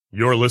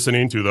You're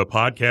listening to the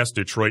Podcast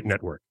Detroit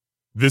Network.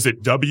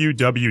 Visit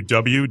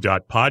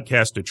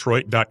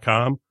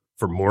www.podcastdetroit.com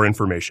for more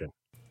information.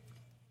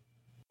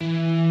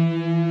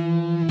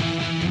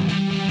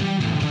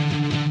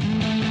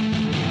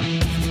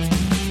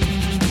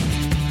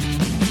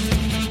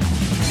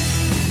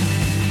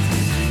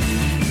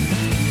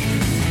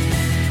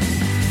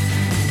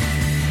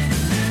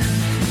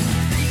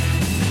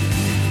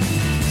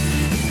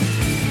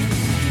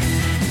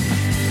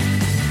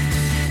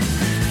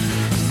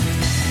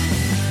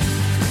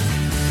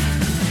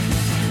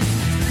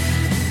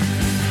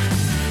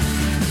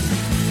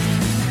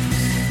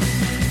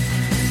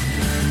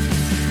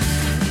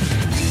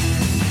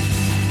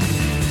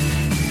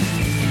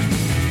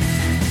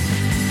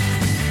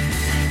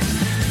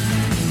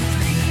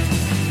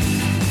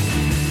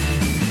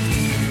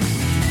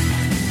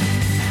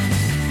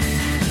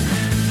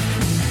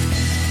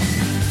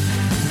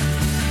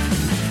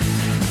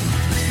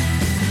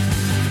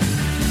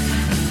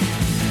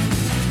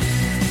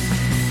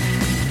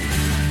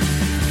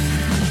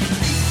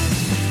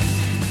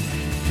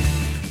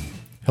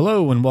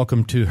 Hello and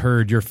welcome to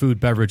Herd, your food,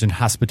 beverage, and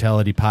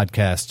hospitality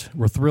podcast.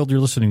 We're thrilled you're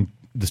listening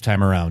this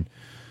time around.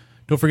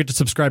 Don't forget to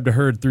subscribe to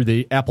Herd through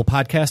the Apple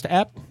Podcast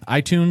app,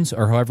 iTunes,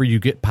 or however you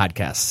get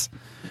podcasts.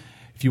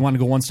 If you want to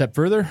go one step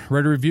further,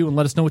 write a review and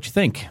let us know what you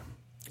think.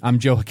 I'm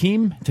Joe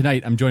Hakeem.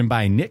 Tonight I'm joined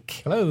by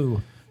Nick.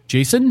 Hello.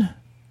 Jason.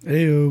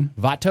 Heyo.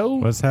 Vato.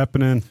 What's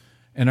happening?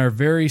 And our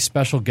very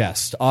special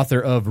guest,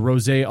 author of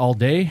Rosé All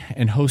Day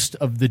and host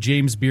of the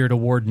James Beard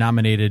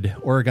Award-nominated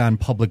Oregon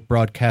Public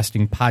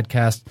Broadcasting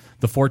podcast,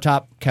 The Four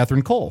Top,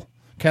 Catherine Cole.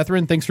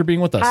 Catherine, thanks for being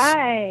with us.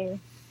 Hi.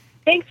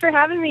 Thanks for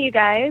having me, you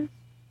guys.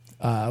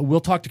 We'll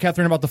talk to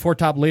Catherine about The Four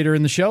Top later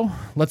in the show.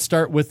 Let's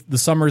start with the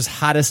summer's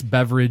hottest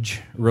beverage,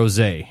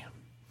 rosé.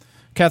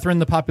 Catherine,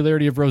 the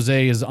popularity of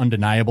rosé is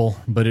undeniable,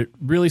 but it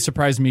really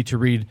surprised me to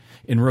read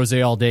in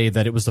Rosé All Day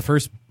that it was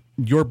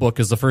your book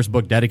is the first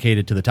book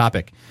dedicated to the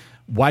topic.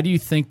 Why do you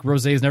think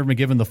rosé has never been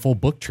given the full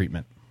book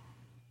treatment?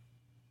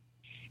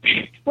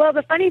 Well,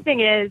 the funny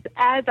thing is,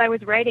 as I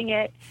was writing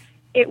it,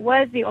 it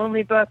was the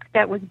only book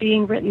that was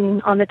being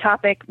written on the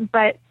topic,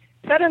 but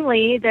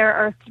suddenly there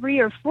are 3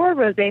 or 4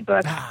 rosé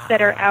books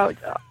that are out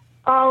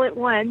all at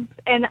once,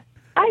 and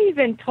I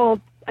even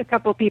told a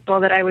couple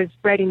people that I was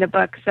writing the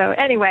book. So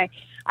anyway,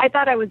 I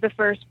thought I was the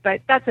first,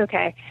 but that's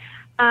okay.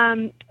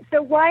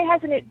 So why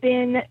hasn't it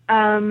been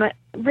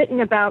written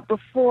about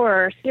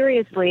before,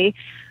 seriously?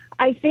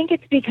 I think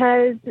it's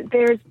because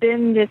there's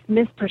been this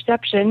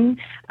misperception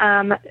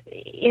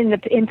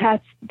in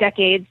past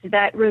decades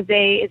that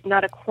rosé is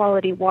not a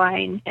quality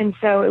wine, and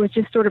so it was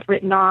just sort of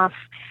written off,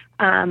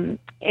 and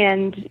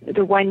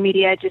the wine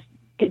media just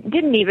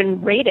didn't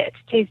even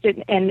taste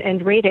it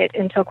and rate it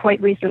until quite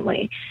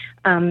recently.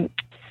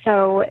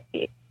 So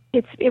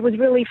it was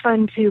really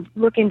fun to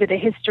look into the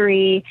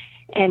history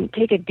and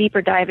take a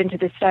deeper dive into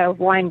this style of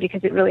wine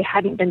because it really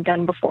hadn't been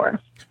done before.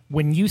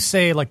 When you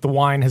say like the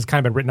wine has kind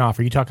of been written off,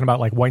 are you talking about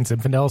like wine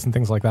Zinfandels and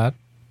things like that?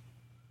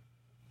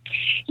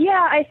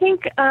 Yeah, I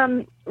think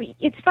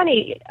it's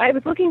funny. I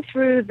was looking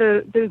through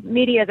the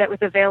media that was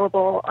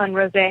available on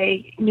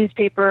rosé,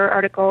 newspaper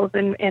articles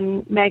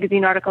and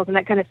magazine articles and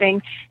that kind of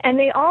thing. And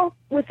they all,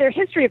 with their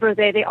history of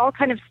rosé, they all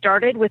kind of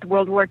started with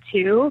World War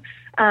II,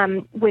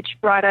 which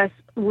brought us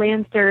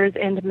Lancers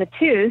and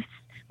Mateus,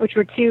 which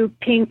were 2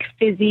 pink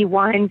fizzy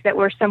wines that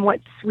were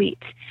somewhat sweet.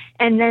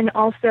 And then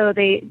also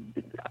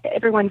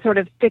everyone sort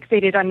of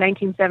fixated on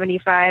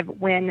 1975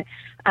 when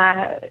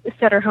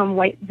Sederholm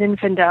White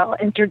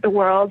Zinfandel entered the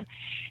world.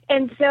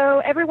 And so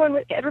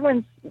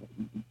everyone's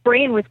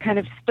brain was kind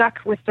of stuck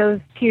with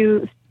those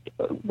 2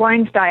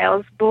 wine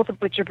styles, both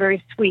of which are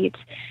very sweet.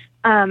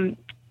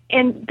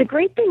 And the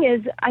great thing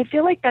is, I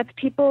feel like that's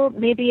people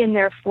maybe in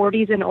their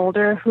 40s and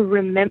older who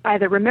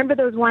either remember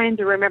those wines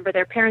or remember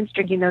their parents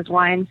drinking those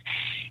wines.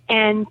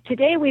 And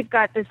today we've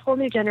got this whole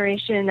new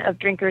generation of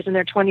drinkers in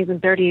their 20s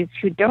and 30s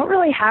who don't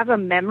really have a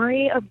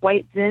memory of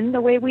white Zin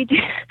the way we do,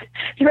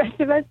 the rest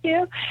of us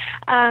do.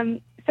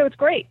 So it's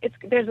great.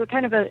 There's a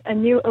kind of a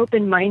new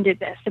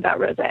open-mindedness about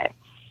rosé.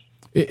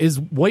 Is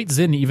white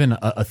Zin even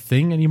a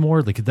thing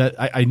anymore? Like that,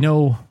 I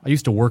know I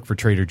used to work for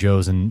Trader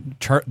Joe's, and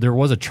there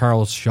was a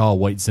Charles Shaw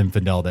White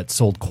Zinfandel that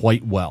sold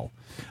quite well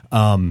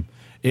in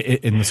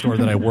the store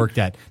that I worked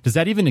at. Does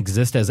that even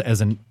exist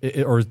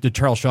or did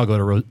Charles Shaw go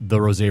to the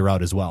rosé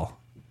route as well?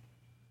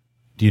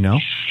 Do you know?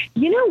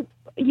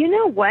 You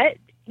know what?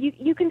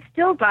 You can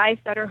still buy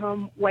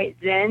Sederholm White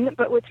Zin,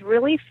 but what's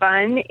really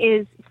fun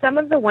is some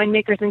of the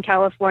winemakers in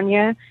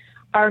California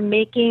are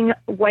making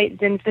white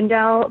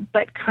Zinfandel,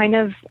 but kind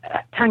of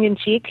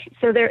tongue-in-cheek.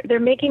 So they're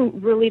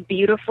making really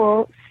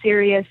beautiful,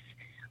 serious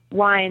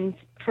wines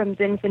from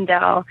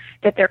Zinfandel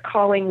that they're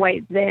calling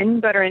white Zin,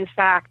 but are in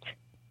fact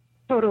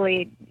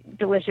totally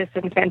delicious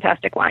and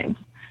fantastic wines.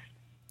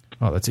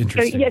 Oh, that's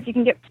interesting. So yes,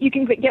 you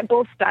can get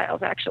both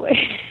styles actually.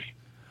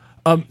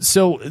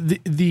 So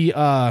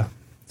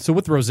so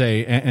with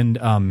rosé and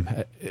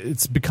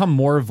it's become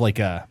more of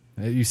like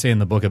you say in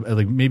the book,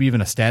 like maybe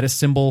even a status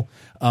symbol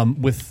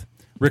with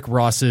Rick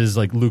Ross's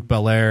like Luc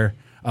Belaire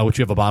which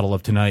we have a bottle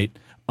of tonight.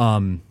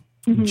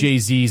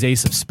 Jay-Z's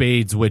Ace of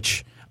Spades,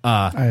 which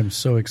I am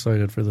so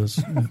excited for this.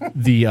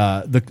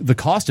 the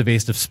cost of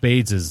Ace of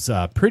Spades is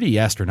pretty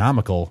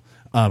astronomical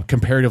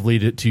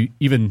comparatively to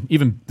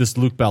even this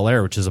Luc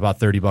Belaire, which is about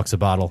 $30 a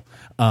bottle.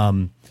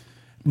 And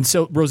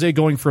so rosé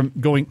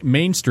going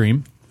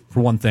mainstream for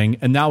one thing,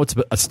 and now it's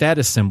a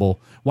status symbol.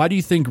 Why do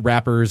you think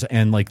rappers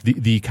and like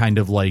the kind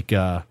of like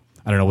I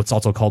don't know, what's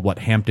also called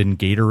Hampton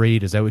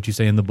Gatorade? Is that what you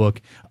say in the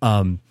book?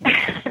 That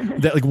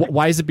like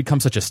why has it become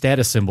such a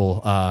status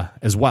symbol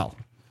as well?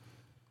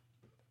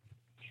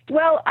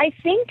 Well, I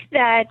think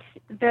that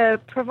the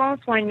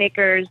Provence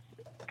winemakers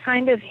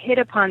kind of hit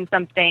upon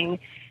something.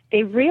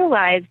 They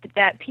realized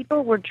that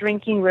people were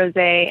drinking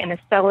rosé in a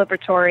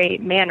celebratory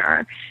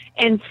manner.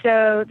 And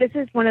so this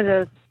is one of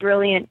those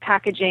brilliant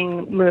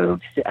packaging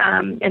moves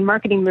and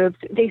marketing moves.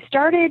 They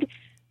started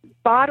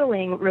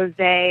bottling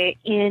rosé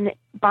in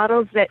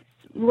bottles that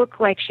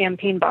look like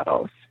champagne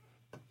bottles,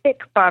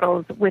 thick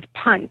bottles with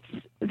punts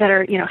that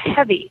are,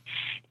 heavy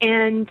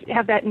and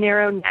have that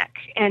narrow neck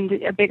and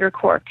a bigger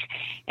cork.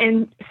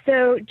 And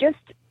so just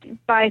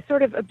by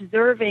sort of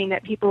observing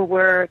that people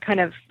were kind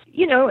of,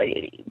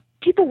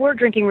 people were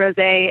drinking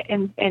rosé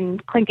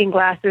and clinking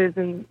glasses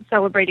and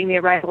celebrating the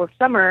arrival of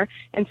summer.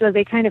 And so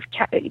they kind of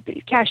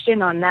cashed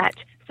in on that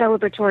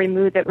celebratory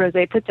mood that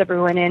rosé puts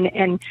everyone in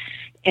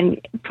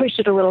and pushed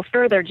it a little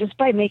further just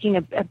by making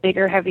a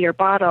bigger, heavier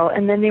bottle.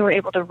 And then they were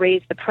able to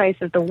raise the price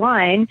of the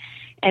wine,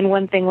 and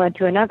one thing led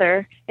to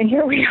another. And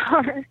here we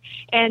are.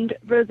 And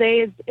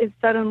rosé is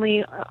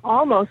suddenly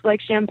almost like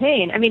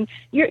champagne. I mean,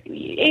 your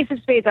Ace of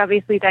Spades,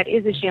 obviously, that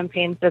is a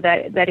champagne, so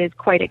that is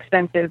quite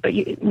expensive. But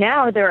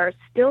now there are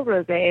still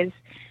rosés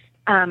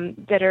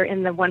that are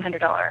in the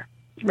 $100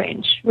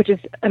 range, which is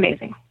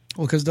amazing.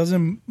 Well, because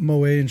doesn't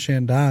Moet and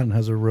Chandon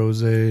has a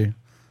rosé,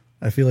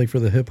 I feel like, for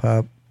the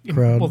hip-hop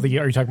crowd. Well, are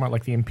you talking about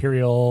like the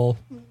Imperial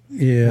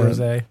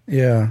rosé?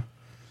 Yeah.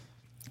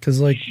 Because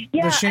the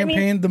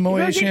champagne, the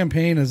Moet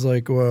champagne is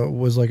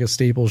was like a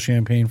staple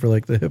champagne for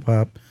like the hip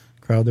hop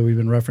crowd that we've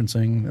been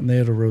referencing, and they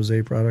had a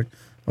rosé product.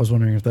 I was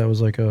wondering if that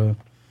was like a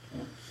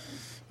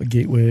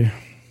gateway.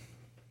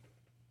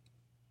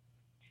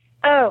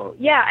 Oh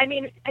yeah, I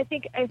mean, I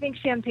think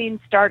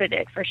champagne started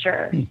it for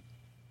sure.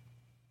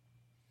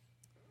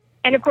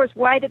 And of course,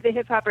 why did the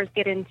hip hoppers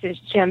get into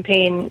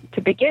champagne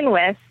to begin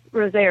with,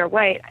 rosé or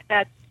white?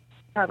 That's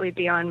probably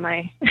beyond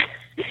my.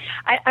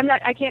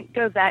 I can't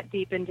go that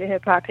deep into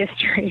hip hop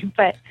history,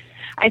 but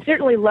I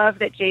certainly love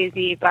that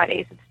Jay-Z bought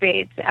Ace of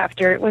Spades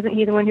after. Wasn't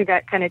he the one who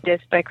got kind of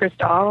dissed by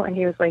Cristal? And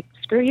he was like,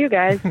 "Screw you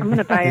guys! I'm going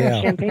to buy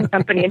a champagne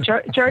company and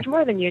charge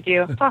more than you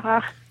do."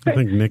 I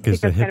think Nick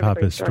is the hip hop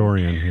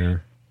historian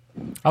here.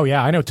 Oh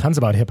yeah, I know tons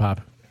about hip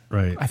hop.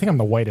 Right. I think I'm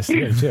the whitest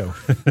here too.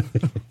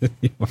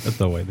 You are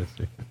the whitest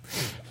here.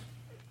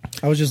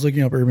 I was just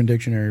looking up Urban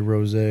Dictionary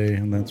rosé,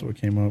 and that's what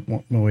came up.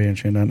 Moet and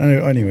Chandon.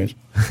 Anyways.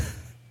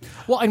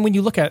 Well, and when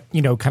you look at,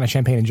 kind of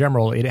champagne in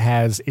general,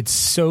 it's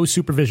so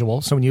super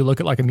visual. So when you look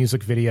at like a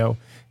music video,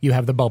 you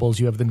have the bubbles,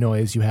 you have the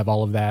noise, you have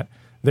all of that.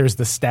 There's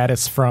the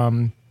status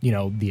from,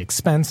 the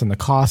expense and the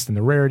cost and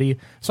the rarity.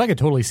 So I could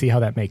totally see how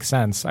that makes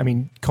sense. I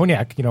mean,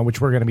 cognac, which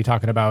we're going to be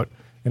talking about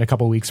in a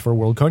couple of weeks for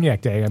World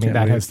Cognac Day. I mean,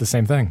 that has the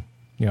same thing,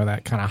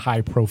 that kind of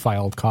high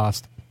profiled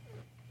cost.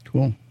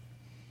 Cool.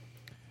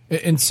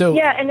 And so.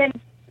 Yeah, and then.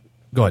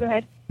 Go ahead. Go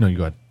ahead. No, you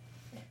go ahead.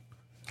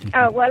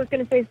 Oh, well, I was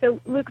going to say,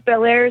 so Rick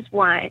Ross's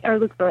wine,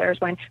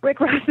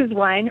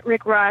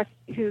 Rick Ross,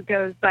 who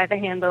goes by the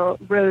handle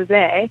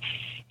Rosé,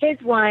 his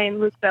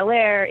wine, Luc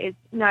Belaire, is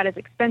not as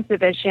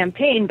expensive as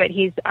champagne, but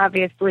he's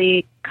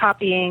obviously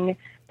copying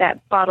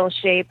that bottle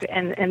shape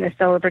and the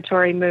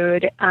celebratory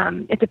mood.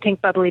 It's a pink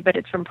bubbly, but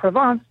it's from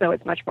Provence, so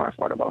it's much more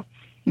affordable.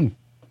 And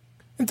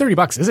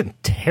 $30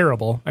 isn't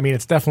terrible. I mean,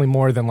 it's definitely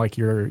more than like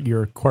your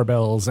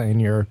Corbels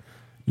and your,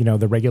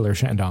 the regular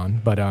Chandon,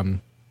 but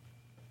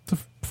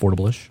it's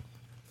affordable-ish.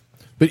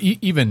 But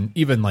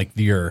even like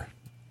your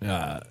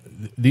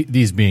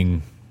these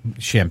being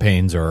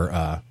champagnes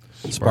or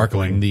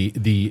sparkling,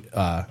 the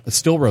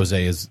still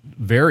rosé is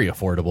very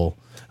affordable.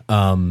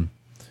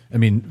 I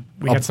mean,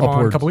 we had some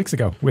on a couple weeks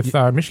ago with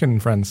Michigan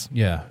friends.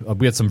 Yeah,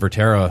 we had some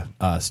Verterra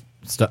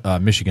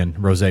Michigan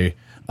rosé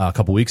a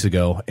couple weeks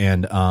ago,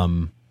 and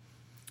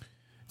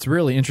it's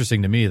really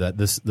interesting to me that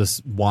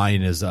this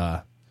wine is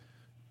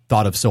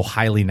thought of so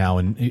highly now,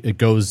 and it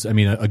goes. I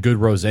mean, a good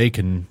rosé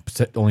can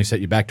only set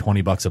you back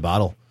 $20 a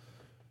bottle.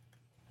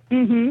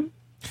 Mm-hmm.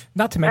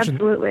 Not to mention,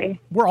 absolutely,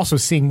 we're also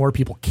seeing more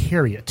people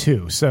carry it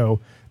too.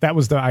 So that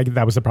was the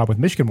problem with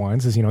Michigan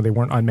wines, is they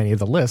weren't on many of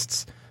the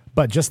lists.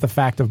 But just the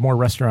fact of more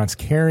restaurants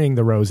carrying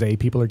the rosé,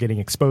 people are getting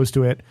exposed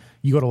to it.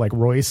 You go to like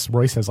Royce.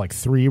 Royce has like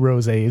 3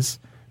 rosés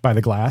by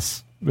the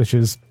glass, which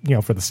is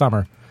for the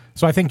summer.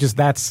 So I think just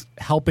that's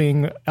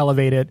helping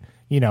elevate it.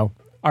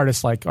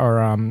 Artists like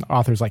or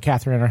authors like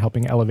Catherine are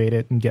helping elevate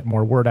it and get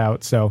more word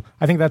out. So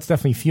I think that's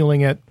definitely fueling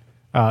it.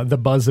 The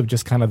buzz of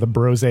just kind of the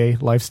brosé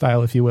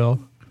lifestyle, if you will.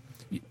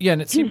 Yeah,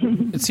 and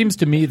it seems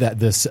to me that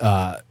this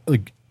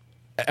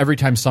every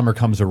time summer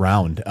comes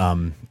around,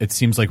 it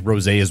seems like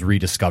rosé is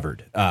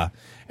rediscovered, and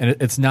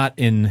it's not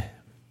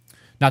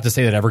to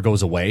say that it ever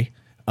goes away.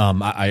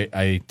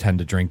 I tend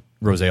to drink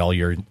rosé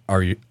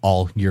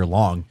all year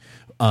long,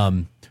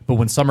 but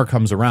when summer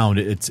comes around,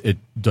 it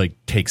like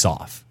takes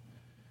off,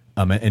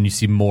 and you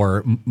see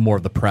more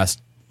of the press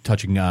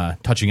touching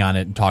on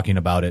it and talking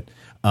about it.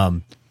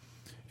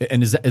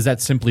 And is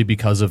that simply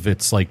because of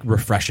its like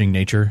refreshing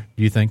nature,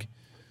 do you think?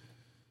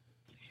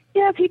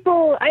 Yeah,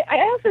 people,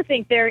 I also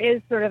think there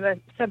is sort of a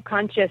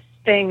subconscious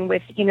thing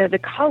with, the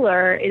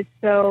color is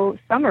so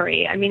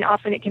summery. I mean,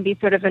 often it can be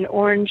sort of an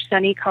orange,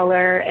 sunny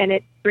color, and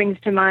it brings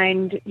to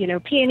mind,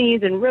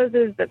 peonies and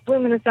roses that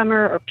bloom in the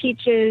summer, or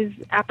peaches,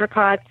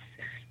 apricots.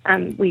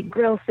 We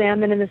grill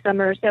salmon in the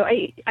summer. So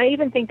I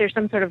even think there's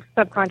some sort of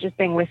subconscious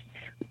thing with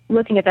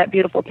looking at that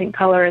beautiful pink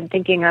color and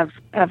thinking of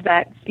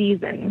that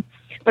season.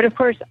 But of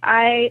course,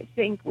 I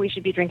think we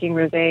should be drinking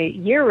rosé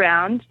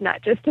year-round,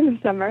 not just in the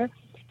summer.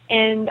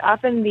 And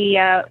often the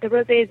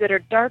rosés that are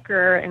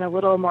darker and a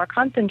little more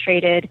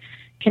concentrated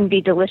can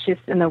be delicious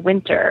in the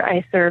winter.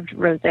 I served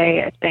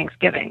rosé at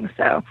Thanksgiving,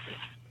 so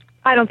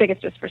I don't think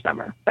it's just for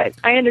summer. But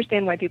I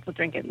understand why people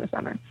drink it in the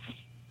summer.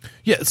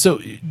 Yeah, so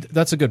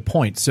that's a good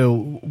point.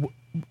 So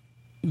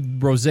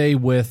rosé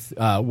with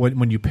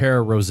when you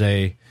pair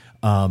rosé,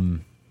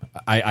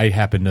 I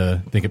happen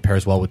to think it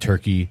pairs well with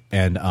turkey,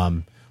 and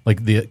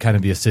like the kind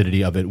of the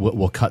acidity of it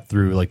will cut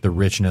through like the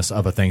richness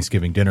of a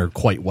Thanksgiving dinner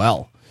quite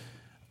well.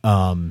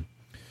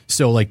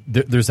 So like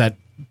there's that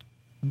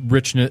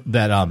richness,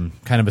 that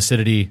kind of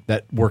acidity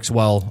that works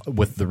well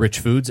with the rich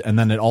foods, and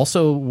then it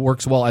also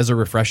works well as a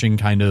refreshing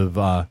kind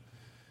of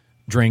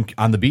drink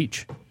on the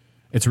beach.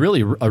 It's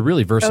really a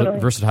really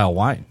versatile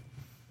wine.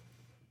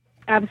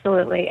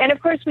 Absolutely. And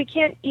of course, we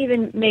can't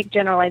even make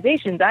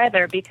generalizations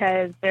either,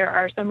 because there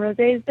are some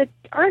rosés that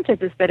aren't as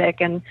acidic,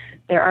 and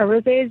there are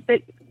rosés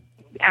that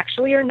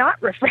actually are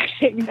not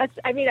refreshing.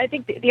 I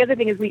think the other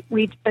thing is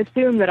we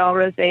assume that all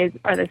rosés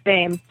are the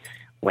same,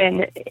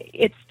 when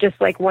it's just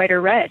like white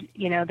or red.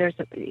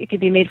 It could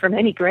be made from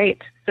any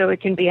grape, so it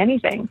can be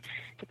anything,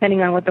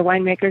 depending on what the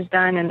winemaker's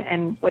done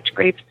and which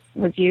grapes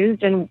was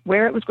used and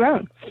where it was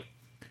grown.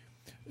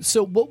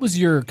 So what was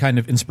your kind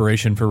of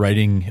inspiration for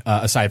writing,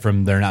 aside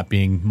from there not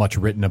being much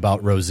written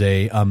about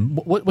rosé?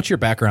 What's your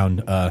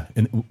background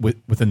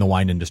within the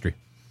wine industry?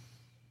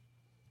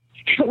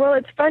 Well,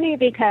 it's funny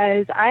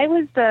because I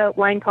was the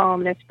wine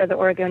columnist for the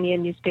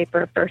Oregonian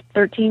newspaper for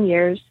 13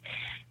 years,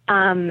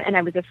 and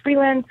I was a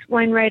freelance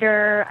wine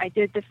writer. I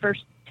did the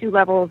first 2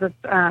 levels of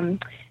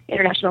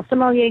International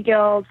Sommelier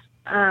Guild,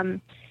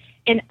 and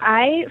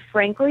I,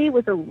 frankly,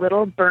 was a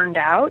little burned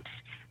out,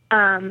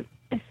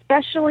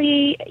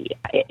 especially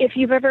if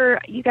you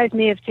guys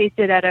may have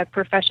tasted at a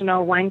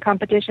professional wine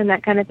competition,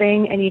 that kind of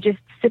thing, and you just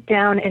sit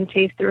down and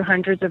taste through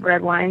hundreds of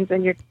red wines,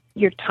 and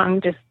your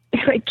tongue just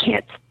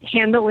can't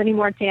handle any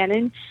more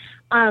tannin.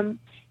 And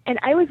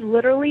I was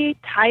literally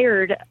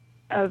tired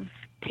of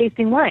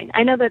tasting wine.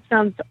 I know that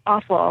sounds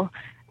awful.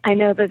 I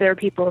know that there are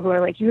people who are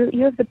like, you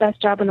have the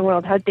best job in the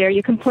world. How dare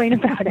you complain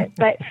about it?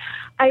 But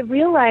I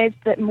realized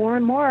that more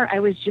and more I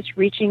was just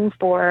reaching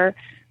for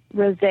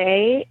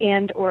rosé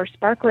and or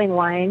sparkling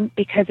wine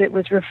because it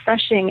was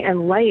refreshing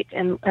and light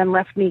and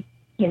left me,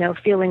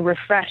 feeling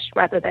refreshed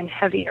rather than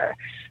heavier.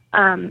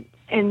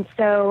 And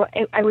so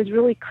I was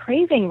really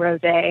craving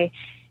rosé.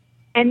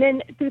 And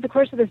then through the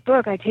course of this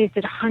book, I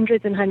tasted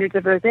hundreds and hundreds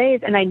of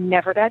rosés, and I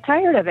never got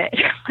tired of it.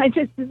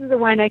 This is a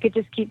wine I could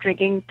just keep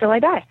drinking till I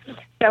die.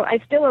 So I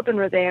still open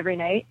rosé every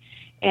night,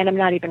 and I'm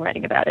not even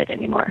writing about it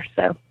anymore.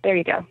 So there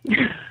you go.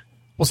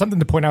 Well,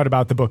 something to point out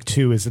about the book,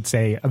 too, is it's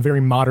a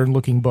very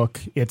modern-looking book.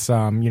 It's,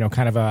 kind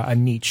of a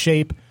neat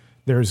shape.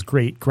 There's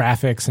great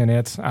graphics in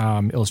it,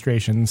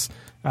 illustrations.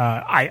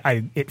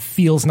 It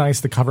feels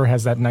nice. The cover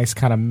has that nice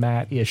kind of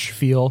matte-ish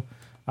feel.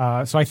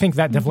 So I think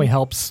that definitely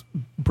helps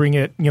bring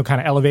it,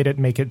 kind of elevate it,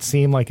 make it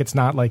seem like it's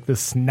not like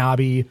this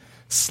snobby,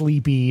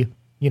 sleepy,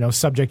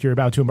 subject you're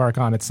about to embark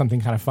on. It's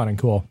something kind of fun and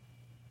cool.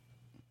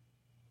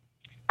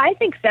 I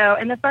think so.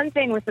 And the fun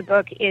thing with the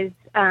book is,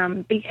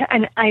 and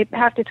I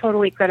have to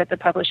totally credit the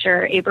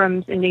publisher,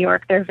 Abrams in New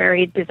York. They're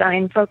very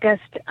design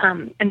focused,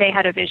 and they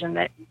had a vision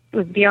that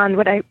was beyond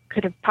what I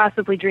could have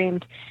possibly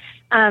dreamed.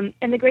 And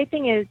the great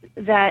thing is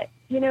that,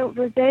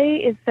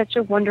 rosé is such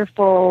a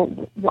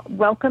wonderful,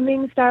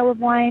 welcoming style of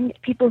wine.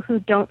 People who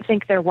don't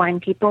think they're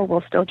wine people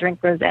will still drink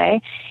rosé.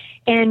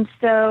 And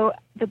so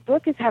the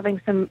book is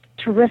having some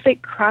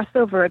terrific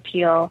crossover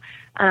appeal.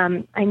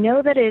 I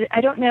know that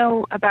I don't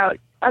know about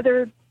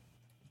other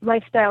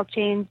lifestyle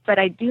chains, but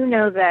I do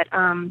know that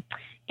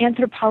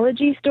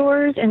Anthropologie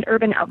stores and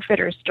Urban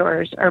Outfitters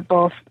stores are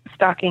both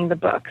stocking the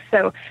book.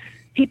 So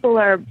people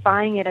are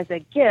buying it as a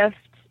gift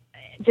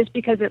just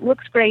because it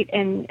looks great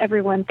and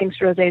everyone thinks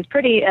rosé is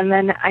pretty. And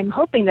then I'm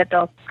hoping that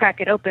they'll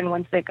crack it open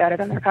once they've got it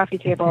on their coffee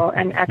table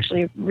and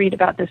actually read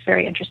about this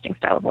very interesting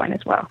style of wine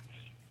as well.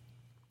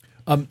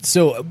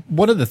 So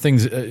one of the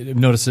things I've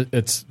noticed,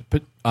 it's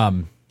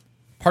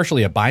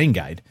partially a buying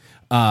guide,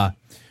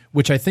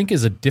 which I think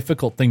is a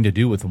difficult thing to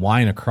do with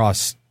wine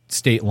across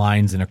state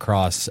lines and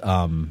across,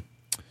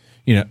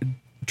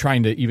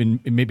 trying to even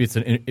maybe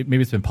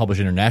it's been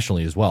published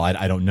internationally as well.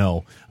 I don't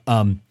know.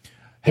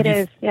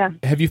 Yeah.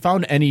 Have you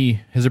found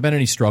has there been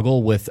any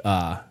struggle with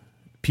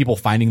people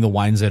finding the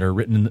wines that are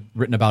written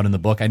about in the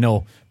book? I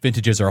know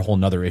vintages are a whole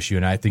nother issue,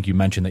 and I think you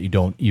mentioned that you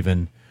don't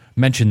even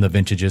mention the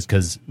vintages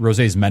because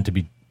rosé is meant to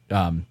be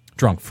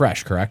drunk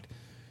fresh, correct?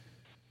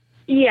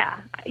 Yeah.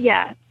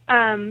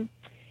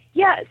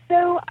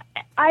 So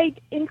I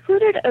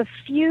included a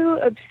few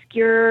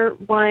obscure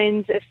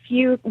wines, a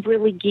few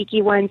really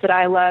geeky wines that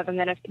I love, and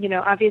then,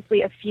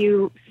 obviously a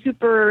few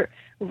super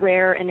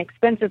rare and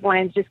expensive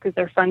wines just because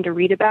they're fun to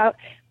read about.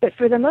 But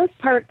for the most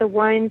part, the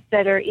wines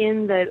that are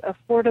in the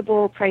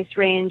affordable price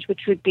range,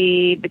 which would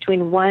be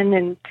between $1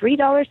 and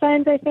 $3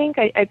 signs, I think.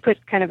 I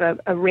put kind of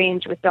a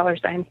range with dollar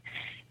signs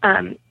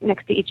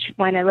next to each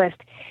wine I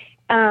list.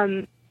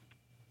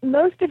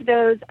 Most of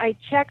those I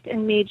checked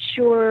and made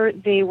sure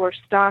they were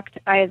stocked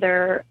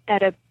either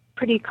at a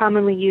pretty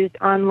commonly used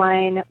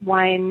online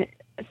wine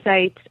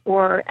site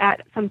or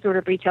at some sort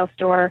of retail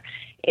store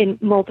in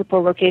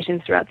multiple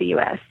locations throughout the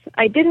U.S.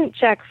 I didn't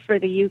check for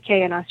the UK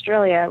and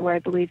Australia, where I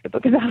believe the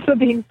book is also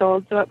being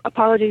sold, so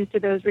apologies to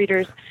those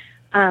readers.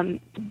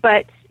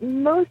 But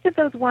most of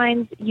those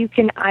wines you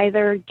can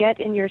either get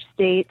in your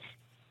state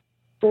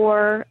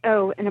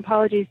and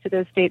apologies to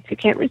those states who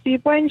can't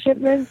receive wine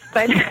shipments,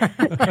 but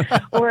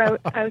or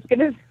I was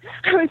gonna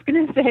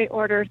say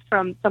orders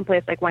from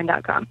someplace like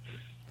wine.com.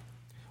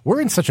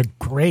 We're in such a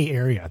gray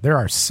area. There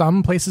are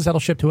some places that'll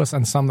ship to us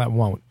and some that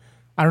won't.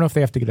 I don't know if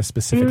they have to get a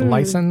specific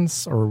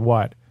license or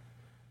what.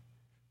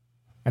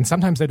 And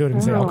sometimes they do it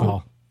and say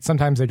alcohol.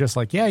 Sometimes they're just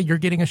like, yeah, you're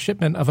getting a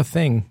shipment of a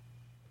thing.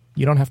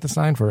 You don't have to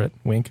sign for it.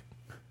 Wink.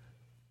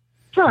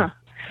 Huh.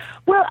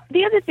 Well,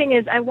 the other thing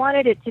is I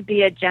wanted it to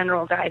be a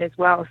general guide as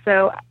well.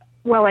 So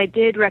while I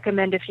did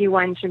recommend a few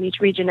wines from each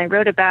region I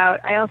wrote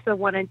about, I also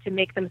wanted to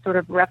make them sort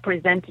of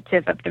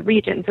representative of the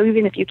region. So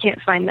even if you can't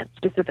find that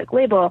specific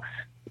label,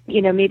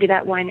 maybe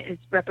that wine is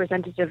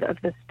representative of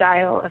the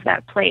style of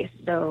that place.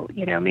 So,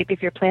 maybe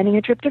if you're planning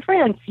a trip to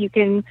France, you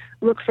can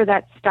look for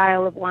that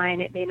style of wine.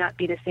 It may not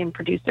be the same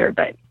producer,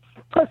 but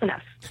close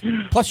enough.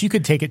 Plus, you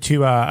could take it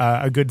to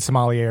a good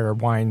sommelier or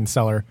wine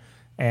seller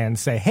and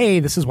say, hey,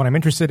 this is what I'm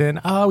interested in.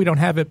 Oh, we don't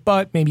have it,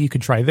 but maybe you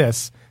could try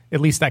this.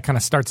 At least that kind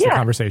of starts the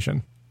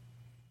conversation.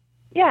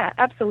 Yeah,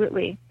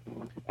 absolutely.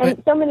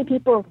 And so many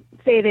people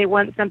say they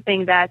want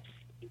something that's,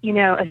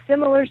 a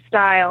similar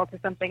style to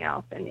something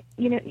else. And,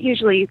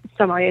 usually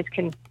sommeliers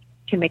can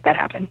make that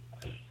happen.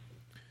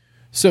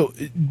 So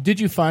did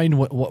you find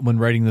when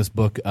writing this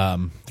book,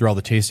 through all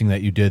the tasting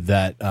that you did,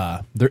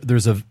 that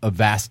there's a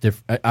vast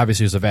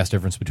obviously there's a vast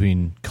difference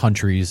between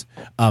countries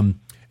and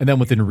then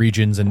within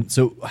regions. And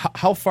so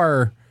how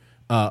far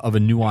of a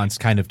nuanced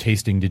kind of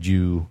tasting did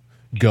you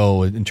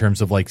go in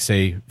terms of, like,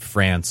 say,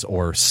 France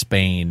or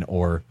Spain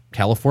or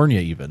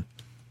California even?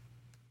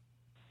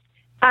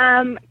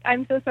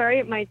 I'm so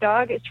sorry. My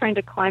dog is trying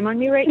to climb on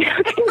me right now.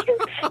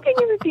 Can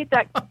you repeat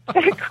that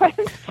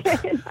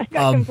question? I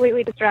got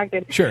completely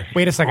distracted. Sure.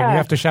 Wait a second. You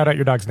have to shout out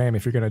your dog's name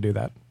if you're going to do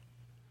that.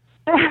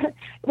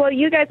 Well,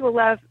 you guys will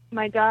love.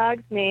 My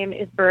dog's name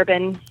is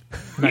Bourbon.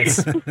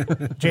 Nice.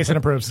 Jason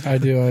approves. I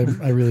do.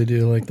 I really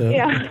do like that.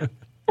 Yeah.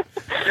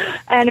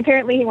 And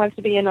apparently he wants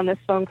to be in on this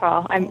phone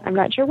call. I'm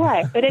not sure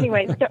why. But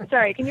anyway,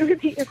 sorry, can you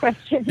repeat your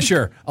question?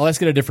 Sure. I'll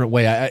ask it a different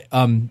way.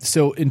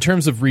 So in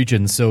terms of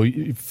regions, so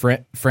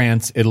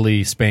France,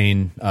 Italy,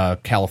 Spain,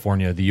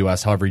 California, the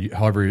U.S., however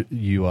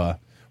you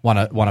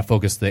want to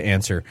focus the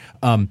answer.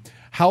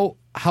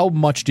 How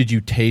much did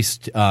you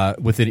taste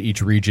within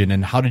each region,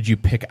 and how did you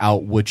pick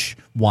out which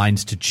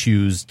wines to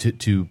choose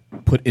to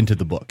put into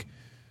the book?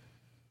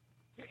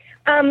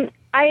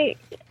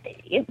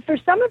 For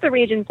some of the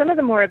regions, some of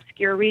the more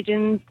obscure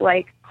regions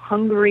like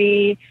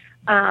Hungary,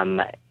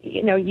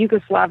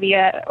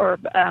 Yugoslavia, or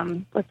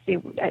let's see,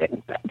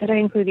 did I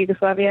include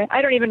Yugoslavia?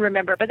 I don't even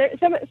remember. But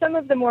some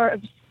of the more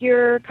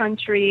obscure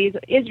countries,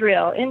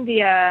 Israel,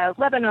 India,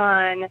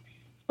 Lebanon,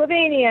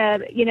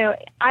 Slovenia,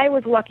 I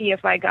was lucky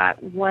if I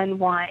got one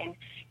wine.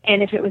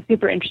 And if it was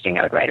super interesting,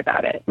 I would write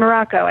about it.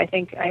 Morocco, I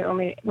think I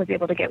only was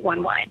able to get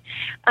one wine.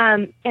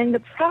 And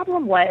the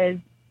problem was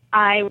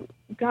I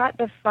got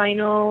the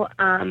final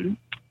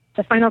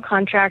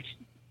contract,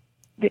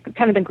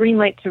 kind of the green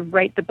light to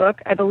write the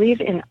book, I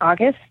believe in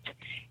August.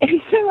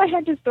 And so I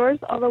had to source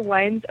all the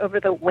wines over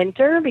the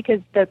winter because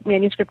the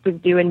manuscript was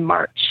due in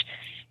March.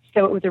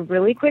 So it was a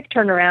really quick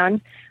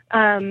turnaround.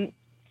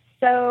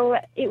 So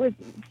it was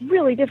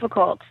really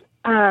difficult.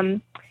 So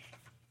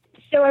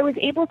I was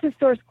able to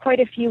source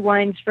quite a few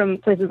wines from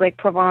places like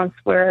Provence,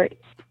 where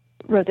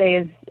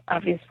rosé is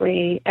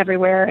obviously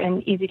everywhere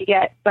and easy to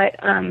get. But,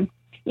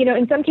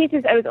 in some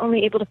cases I was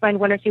only able to find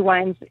one or two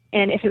wines.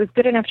 And if it was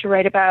good enough to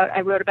write about,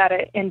 I wrote about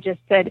it and just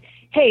said,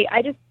 hey,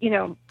 I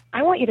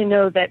want you to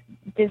know that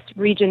this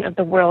region of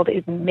the world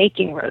is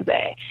making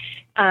rosé.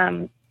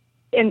 And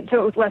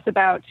so it was less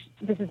about,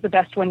 this is the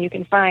best one you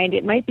can find.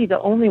 It might be the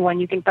only one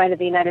you can find in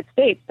the United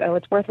States, so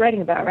it's worth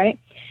writing about, right?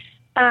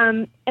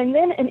 And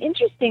then an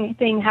interesting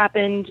thing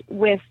happened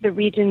with the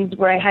regions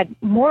where I had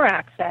more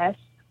access,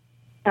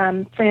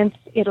 France,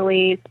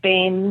 Italy,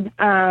 Spain,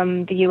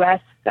 the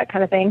U.S., that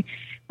kind of thing,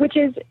 which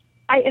is,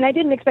 I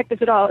didn't expect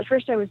this at all. At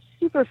first, I was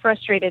super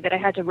frustrated that I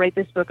had to write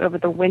this book over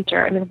the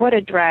winter. I mean, what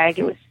a drag.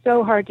 It was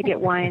so hard to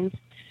get wines.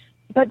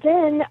 But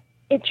then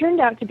it turned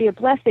out to be a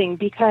blessing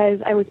because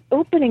I was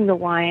opening the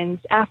wines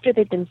after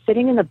they'd been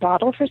sitting in the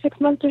bottle for 6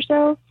 months or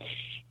so.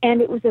 And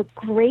it was a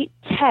great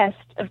test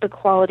of the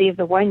quality of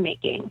the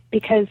winemaking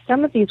because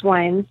some of these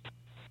wines,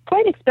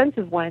 quite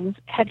expensive ones,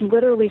 had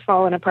literally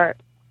fallen apart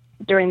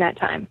during that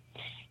time.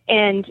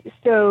 And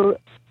so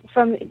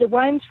from the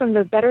wines from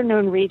the better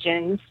known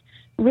regions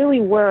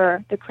really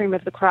were the cream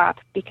of the crop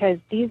because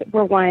these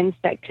were wines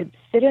that could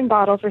sit in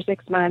bottle for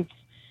 6 months,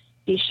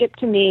 be shipped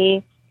to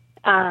me,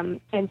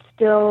 and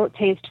still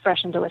taste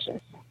fresh and delicious.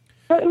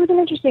 So it was an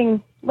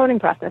interesting learning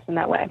process in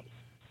that way.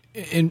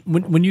 And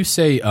when you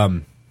say,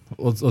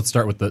 let's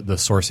start with the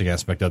sourcing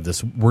aspect of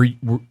this.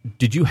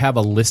 Did you have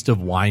a list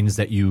of wines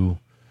that you,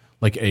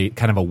 like a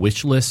kind of a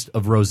wish list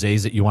of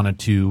rosés that you wanted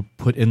to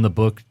put in the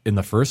book in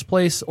the first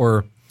place,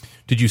 or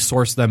did you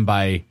source them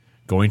by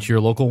going to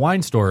your local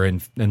wine store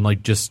and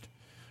like just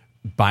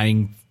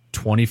buying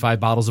 25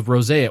 bottles of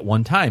rosé at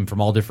one time from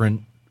all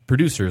different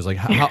producers? Like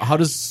how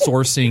does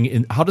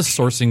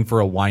sourcing for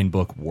a wine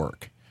book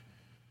work?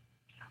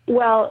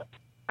 Well,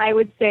 I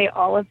would say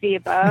all of the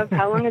above.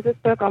 How long is this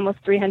book? Almost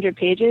 300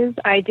 pages.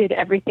 I did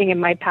everything in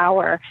my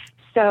power.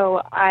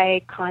 So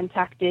I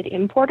contacted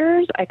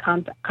importers. I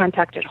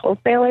contacted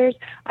wholesalers.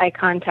 I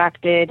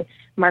contacted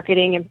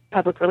marketing and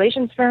public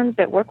relations firms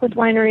that work with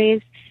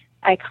wineries.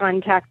 I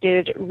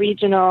contacted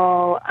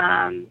regional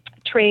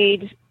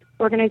trade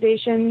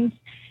organizations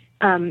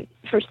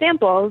for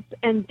samples.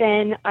 And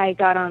then I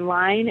got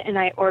online and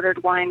I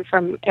ordered wine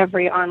from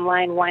every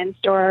online wine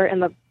store in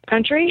the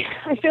country.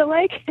 I feel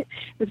like it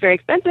was very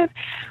expensive.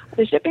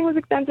 The shipping was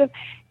expensive.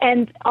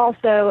 And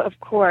also, of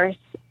course,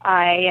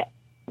 I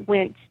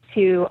went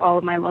to all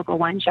of my local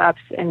wine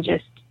shops and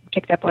just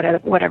picked up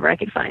whatever I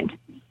could find.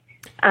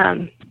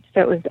 So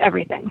it was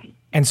everything.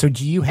 And so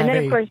do you have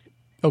of course,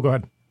 Oh, go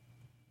ahead.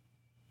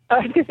 I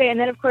was going to say, and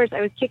then, of course,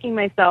 I was kicking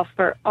myself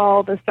for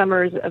all the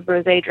summers of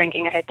rosé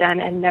drinking I had done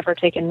and never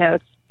taken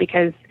notes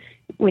because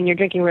when you're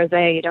drinking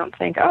rosé, you don't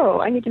think, oh,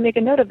 I need to make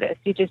a note of this.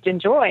 You just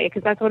enjoy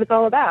because that's what it's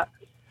all about.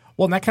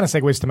 Well, and that kind of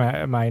segues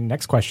to my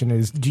next question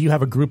is, do you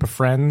have a group of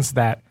friends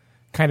that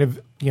kind of,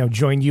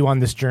 join you on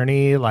this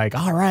journey? Like,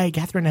 all right,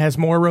 Catherine has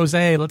more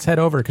rosé. Let's head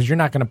over. Because you're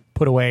not going to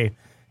put away,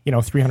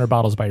 300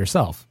 bottles by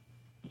yourself.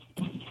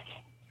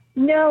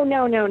 No.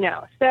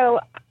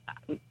 So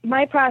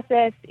my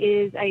process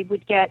is I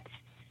would get,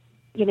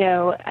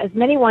 as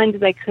many wines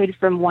as I could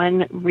from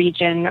one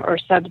region or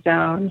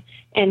subzone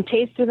and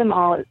taste through them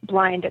all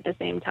blind at the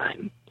same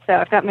time. So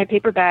I've got my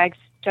paper bags,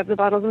 shove the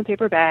bottles in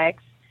paper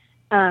bags,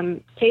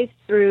 taste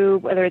through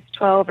whether it's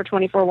 12 or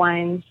 24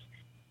 wines,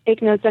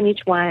 take notes on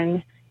each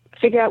one,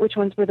 figure out which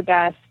ones were the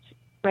best,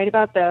 write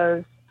about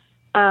those.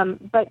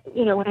 But,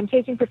 when I'm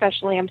tasting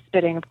professionally, I'm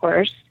spitting, of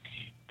course.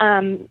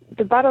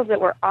 The bottles that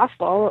were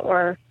awful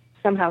or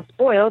somehow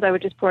spoiled, I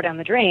would just pour down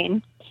the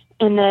drain.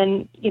 And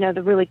then,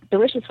 the really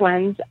delicious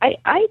ones,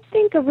 I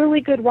think a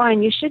really good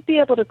wine, you should be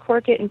able to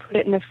cork it and put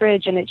it in the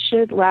fridge, and it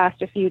should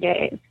last a few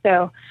days.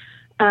 So,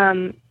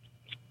 and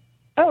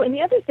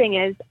the other thing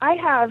is I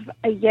have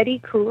a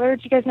Yeti cooler.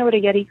 Do you guys know what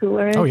a Yeti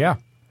cooler is? Oh, yeah.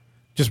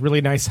 Just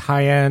really nice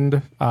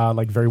high-end,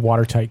 like very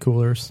watertight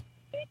coolers.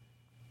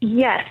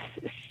 Yes.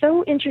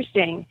 So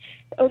interesting.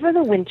 Over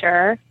the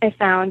winter, I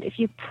found if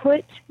you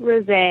put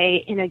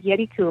rosé in a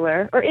Yeti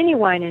cooler, or any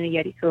wine in a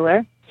Yeti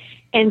cooler,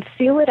 and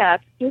seal it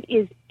up, it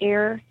is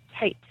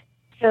airtight.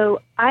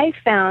 So I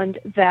found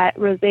that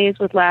rosés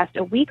would last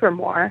a week or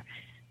more,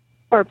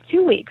 or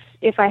 2 weeks,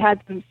 if I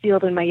had them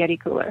sealed in my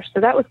Yeti cooler. So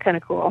that was kind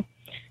of cool.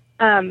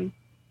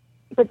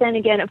 But then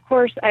again, of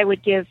course, I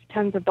would give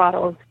tons of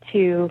bottles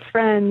to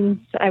friends.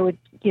 I would,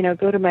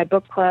 go to my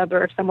book club,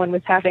 or if someone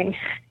was having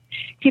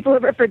people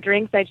over for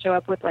drinks, I'd show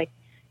up with like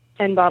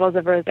 10 bottles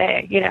of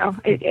rosé.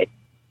 It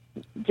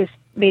just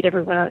made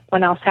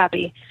everyone else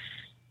happy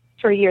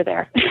for a year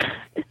there.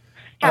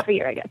 Half a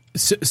year, I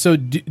guess. So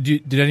did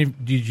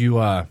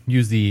you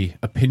use the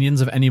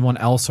opinions of anyone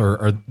else,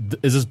 or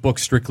is this book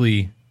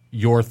strictly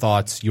your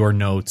thoughts, your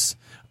notes?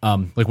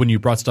 Like when you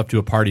brought stuff to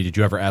a party, did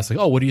you ever ask, like,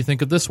 oh, what do you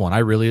think of this one?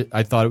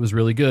 I thought it was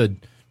really good.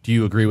 Do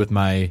you agree with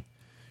my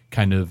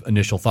kind of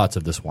initial thoughts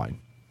of this wine?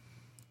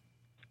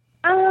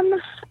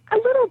 A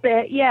little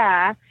bit,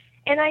 yeah.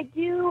 And I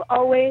do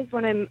always,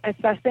 when I'm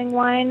assessing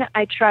wine,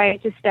 I try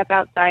to step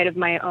outside of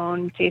my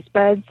own taste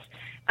buds.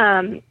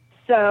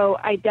 So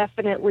I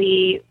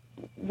definitely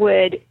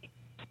would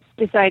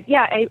decide,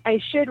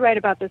 I should write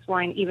about this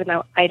wine even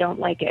though I don't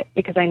like it,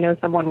 because I know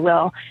someone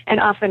will.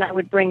 And often I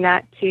would bring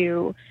that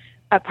to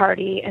a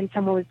party and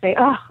someone would say,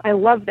 oh, I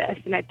love this.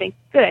 And I think,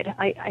 good,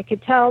 I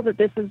could tell that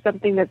this is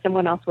something that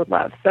someone else would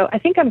love. So I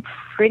think I'm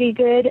pretty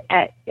good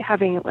at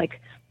having like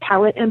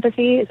palate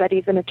empathy. Is that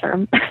even a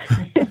term?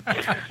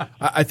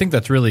 I think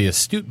that's really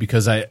astute,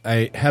 because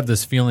I have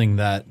this feeling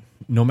that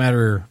no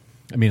matter,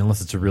 I mean,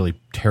 unless it's a really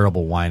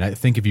terrible wine, I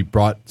think if you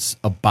brought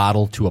a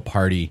bottle to a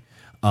party,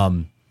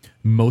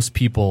 most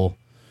people,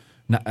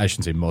 I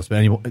shouldn't say most,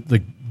 but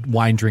like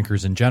wine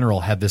drinkers in general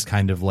have this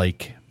kind of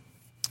like,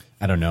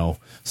 I don't know,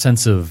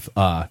 sense of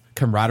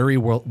camaraderie.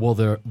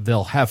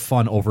 They'll have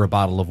fun over a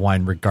bottle of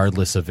wine,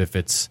 regardless of if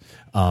it's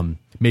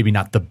maybe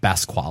not the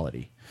best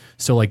quality.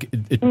 So like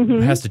it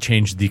has to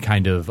change the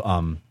kind of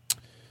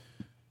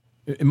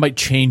it might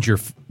change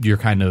your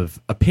kind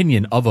of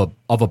opinion of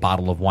a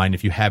bottle of wine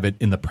if you have it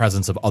in the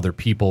presence of other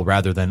people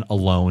rather than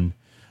alone.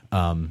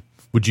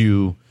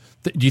 Do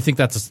you think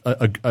that's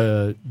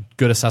a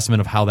good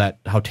assessment of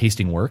how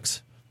tasting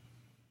works?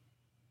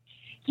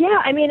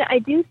 Yeah, I mean, I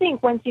do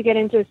think once you get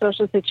into a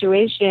social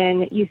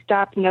situation, you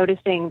stop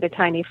noticing the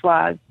tiny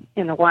flaws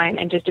in the wine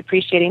and just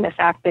appreciating the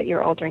fact that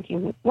you're all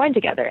drinking wine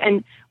together.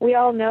 And we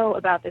all know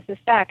about this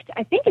effect.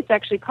 I think it's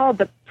actually called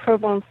the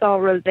Provençal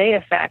Rosé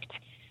effect,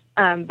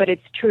 but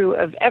it's true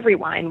of every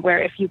wine, where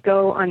if you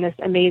go on this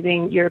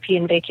amazing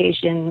European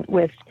vacation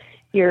with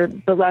your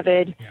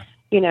beloved,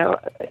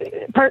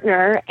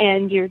 partner,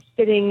 and you're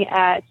sitting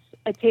at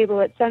a table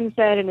at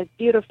sunset and it's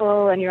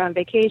beautiful and you're on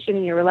vacation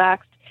and you're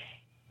relaxed,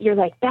 you're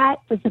like, that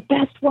was the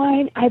best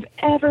wine I've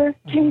ever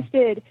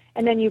tasted.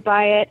 And then you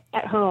buy it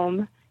at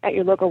home at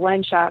your local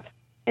wine shop,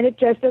 and it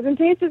just doesn't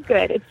taste as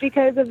good. It's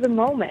because of the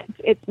moment.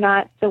 It's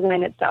not the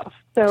wine itself.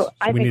 So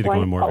I think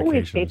wine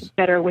always tastes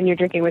better when you're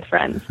drinking with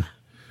friends.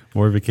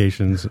 More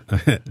vacations.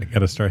 I got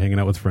to start hanging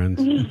out with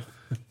friends.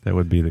 That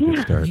would be the good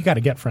start. You got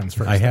to get friends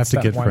first. I have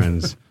to get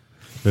friends.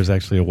 There's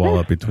actually a wall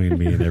up between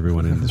me and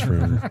everyone in this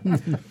room.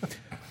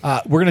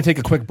 We're going to take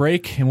a quick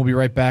break, and we'll be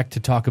right back to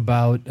talk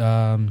about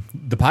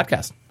the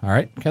podcast. All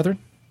right, Catherine?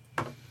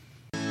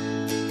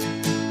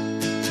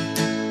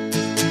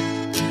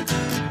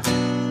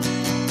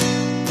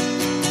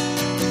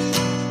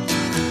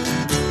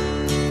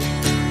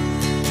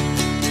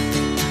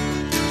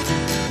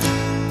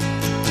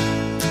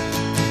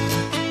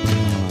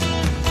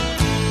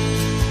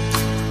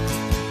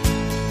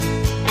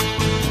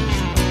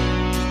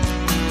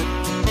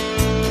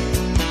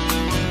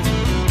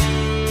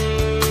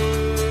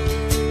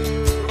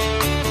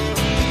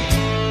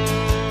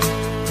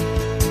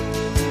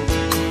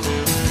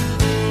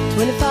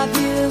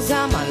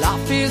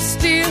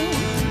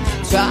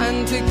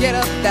 Trying to get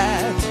up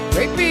that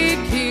great big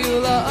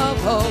hill of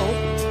hope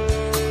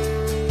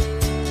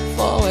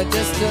for a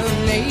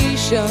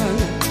destination.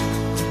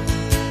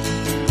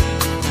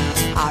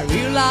 I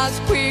realized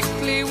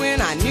quickly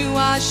when I knew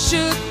I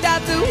should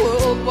that the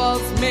world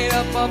was made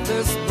up of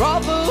this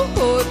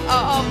brotherhood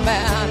of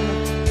man,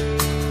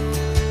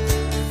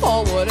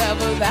 for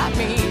whatever that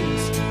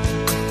means.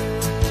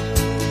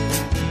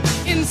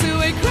 Into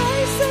a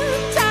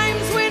crisis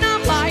times when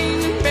I'm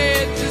lying in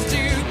bed just to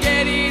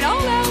get it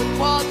all out.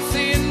 What's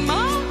in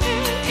my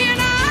head,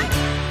 and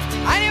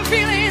I am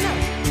feeling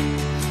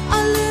a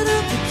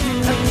little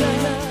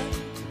peculiar.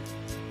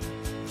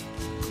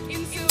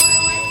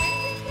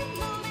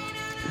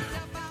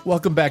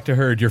 Welcome back to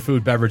Herd, your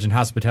food, beverage, and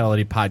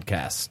hospitality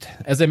podcast.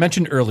 As I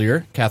mentioned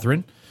earlier,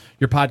 Catherine,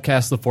 your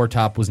podcast, The Four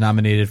Top, was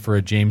nominated for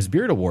a James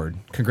Beard Award.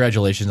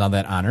 Congratulations on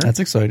that honor.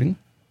 That's exciting.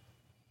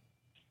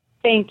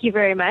 Thank you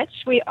very much.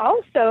 We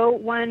also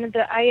won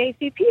the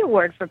IACP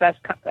Award for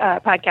Best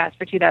Podcast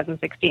for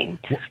 2016.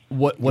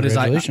 What is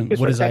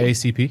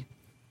IACP?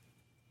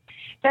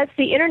 That's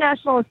the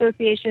International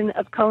Association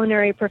of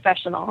Culinary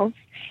Professionals.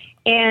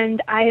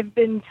 And I have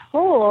been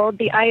told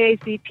the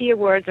IACP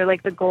Awards are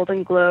like the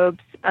Golden Globes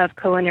of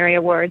culinary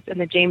awards,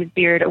 and the James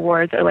Beard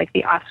Awards are like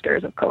the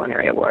Oscars of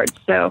culinary awards.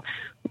 So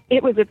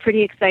it was a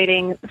pretty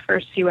exciting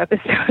first few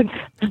episodes.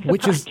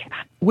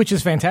 Which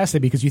is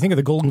fantastic, because you think of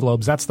the Golden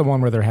Globes, that's the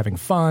one where they're having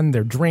fun,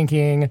 they're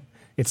drinking,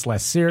 it's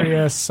less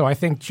serious. So I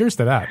think cheers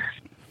to that.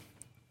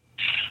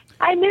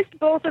 I missed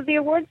both of the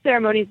award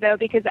ceremonies, though,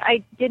 because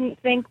I didn't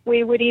think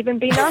we would even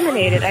be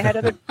nominated. I had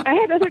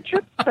other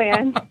trips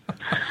planned.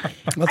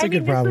 That's a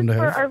good problem to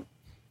have.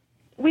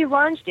 We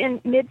launched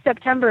in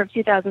mid-September of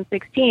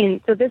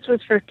 2016, so this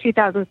was for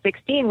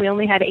 2016. We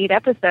only had 8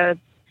 episodes.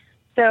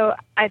 So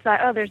I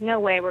thought, there's no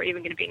way we're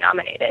even going to be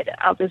nominated.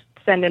 I'll just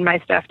send in my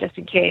stuff just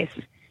in case.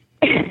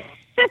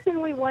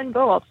 And we won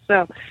both,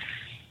 so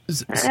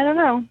I don't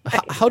know.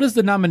 How does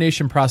the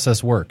nomination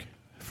process work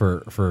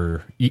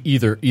for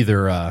either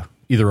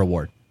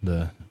award,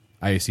 the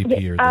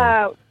IACP or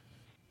the...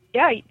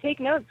 Yeah, you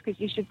take notes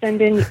because you should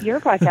send in your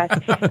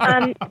podcast.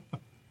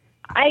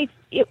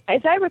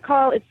 As I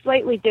recall, it's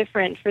slightly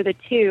different for the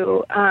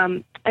two.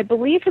 I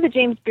believe for the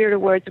James Beard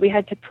Awards, we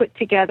had to put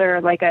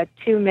together like a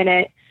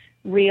 2-minute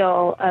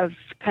reel of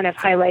kind of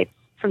highlights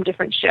from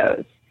different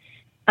shows.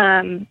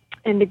 And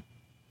the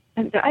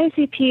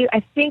IACP,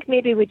 I think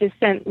maybe we just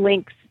sent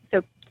links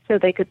so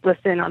they could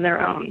listen on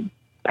their own.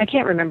 I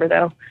can't remember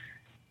though.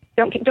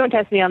 Don't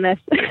test me on this.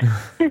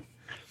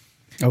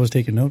 I was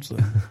taking notes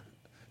though.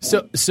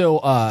 So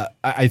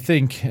I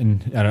think,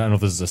 and I don't know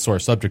if this is a sore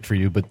subject for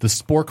you, but the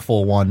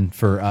Sporkful one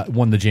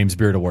won the James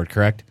Beard Award,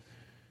 correct?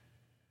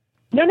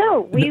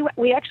 No,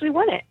 we actually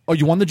won it. Oh,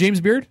 you won the James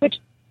Beard?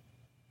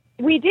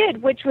 We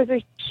did, which was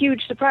a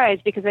huge surprise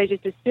because I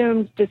just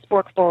assumed the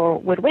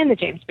Sporkful would win the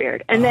James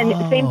Beard. And then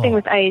the same thing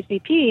with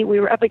IACP. We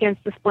were up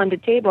against the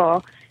Splendid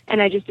Table,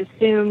 and I just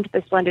assumed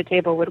the Splendid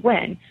Table would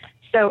win.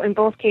 So in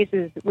both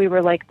cases, we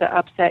were like the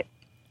upset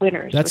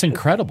winners. That's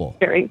incredible.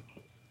 It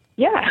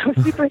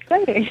was super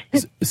exciting.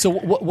 So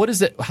what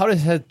is it? How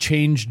has it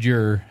changed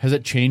has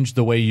it changed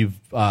the way you've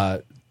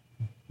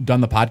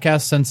done the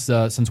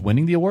podcast since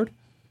winning the award?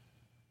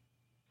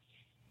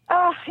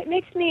 It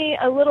makes me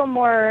a little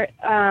more,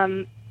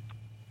 I'm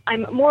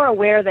more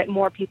aware that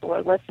more people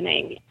are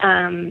listening.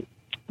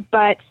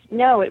 But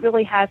no, it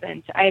really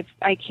hasn't.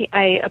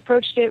 I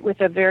approached it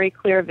with a very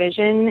clear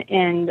vision,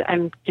 and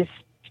I'm just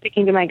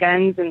sticking to my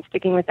guns and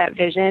sticking with that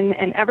vision.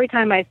 And every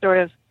time I sort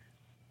of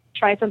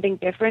try something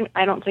different,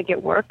 I don't think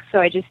it works. So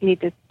I just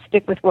need to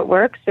stick with what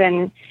works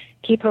and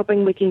keep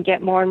hoping we can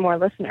get more and more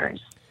listeners.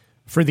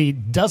 For the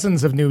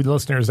dozens of new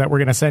listeners that we're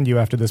going to send you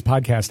after this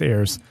podcast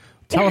airs,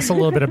 tell us a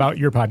little bit about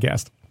your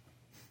podcast.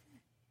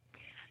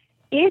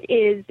 It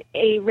is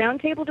a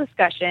roundtable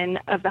discussion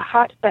of the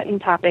hot button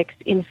topics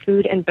in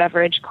food and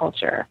beverage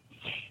culture.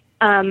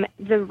 The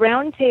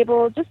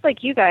roundtable, just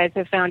like you guys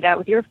have found out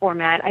with your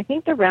format, I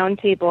think the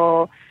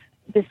roundtable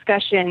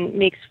discussion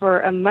makes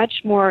for a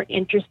much more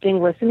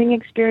interesting listening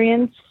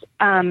experience.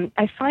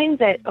 I find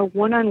that a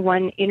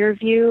one-on-one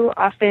interview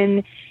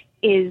often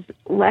is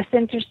less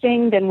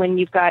interesting than when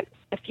you've got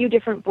a few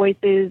different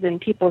voices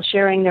and people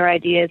sharing their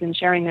ideas and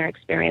sharing their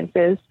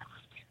experiences.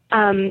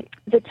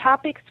 The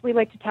topics we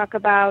like to talk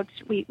about,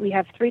 we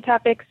have 3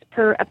 topics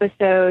per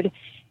episode,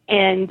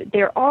 and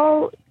they're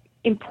all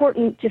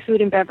important to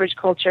food and beverage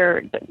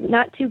culture, but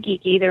not too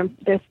geeky.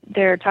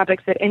 They're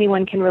topics that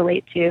anyone can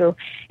relate to.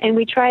 And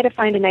we try to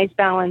find a nice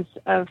balance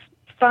of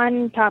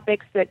fun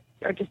topics that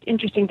are just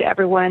interesting to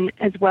everyone,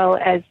 as well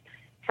as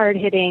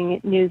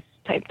hard-hitting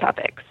news-type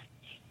topics.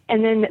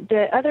 And then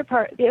the other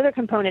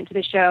component to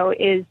the show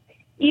is,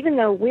 even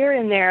though we're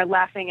in there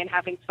laughing and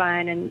having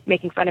fun and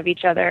making fun of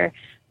each other,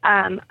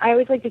 I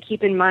always like to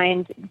keep in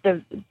mind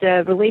the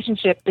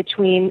relationship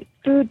between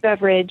food,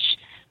 beverage,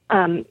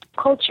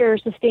 culture,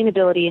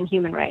 sustainability, and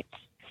human rights.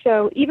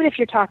 So even if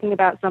you're talking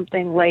about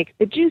something like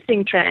the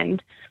juicing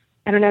trend,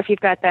 I don't know if you've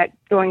got that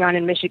going on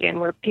in Michigan,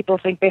 where people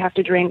think they have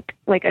to drink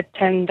like a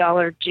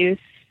 $10 juice,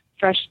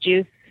 fresh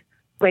juice,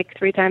 like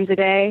 3 times a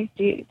day.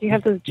 Do you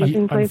have those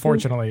juicing places?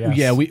 Unfortunately, yes.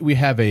 Yeah, we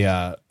have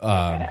a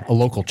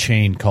local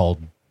chain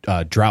called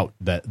Drought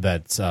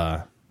that's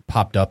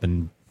popped up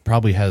and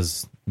probably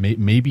has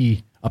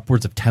maybe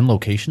upwards of 10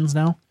 locations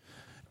now.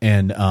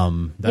 And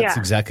that's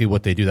exactly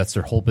what they do. That's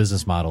their whole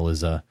business model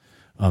is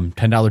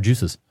 $10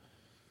 juices.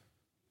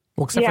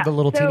 Well, except for the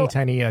little teeny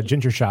tiny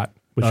ginger shot,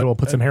 which will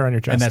put some hair on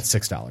your chest. And that's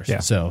 $6.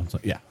 Yeah. So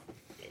yeah.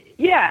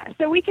 Yeah,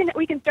 so we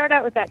can start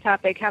out with that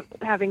topic,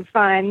 having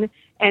fun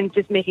and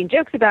just making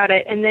jokes about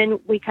it, and then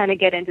we kind of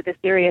get into the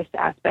serious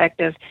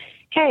aspect of,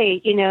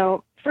 hey,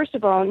 first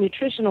of all,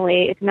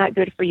 nutritionally, it's not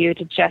good for you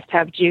to just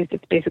have juice.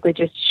 It's basically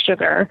just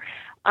sugar.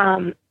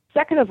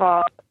 Second of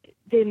all,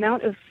 the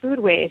amount of food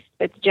waste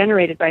that's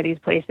generated by these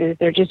places,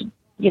 they're just,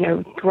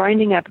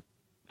 grinding up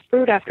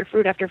fruit after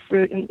fruit after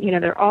fruit, and,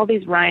 there are all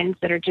these rinds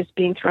that are just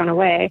being thrown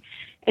away,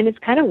 and it's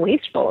kind of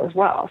wasteful as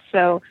well.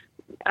 So,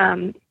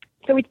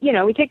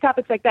 we take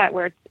topics like that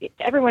where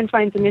everyone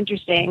finds them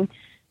interesting,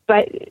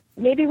 but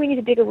maybe we need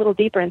to dig a little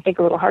deeper and think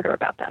a little harder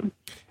about them.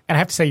 And I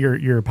have to say,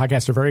 your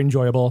podcasts are very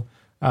enjoyable.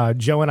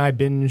 Joe and I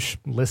binge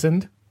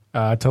listened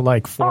to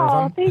like 4 of them.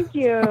 Oh, thank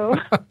you.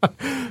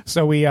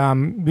 So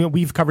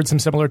we've covered some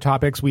similar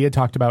topics. We had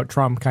talked about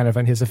Trump kind of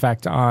and his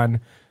effect on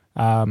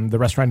the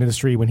restaurant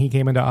industry when he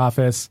came into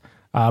office.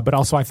 But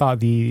also I thought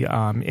the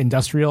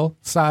industrial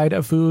side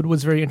of food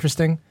was very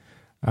interesting.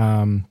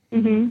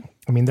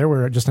 I mean, there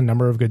were just a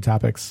number of good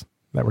topics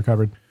that were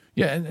covered.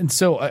 Yeah, and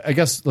so I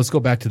guess let's go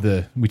back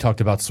to we talked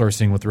about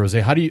sourcing with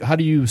Rosé. How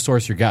do you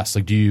source your guests?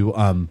 Like, do you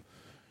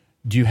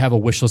have a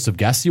wish list of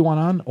guests you want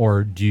on,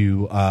 or do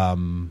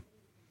you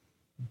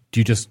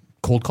just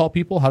cold call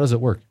people? How does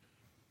it work?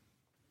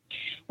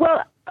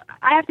 Well,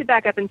 I have to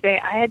back up and say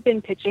I had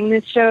been pitching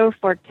this show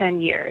for 10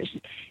 years,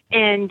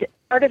 and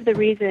part of the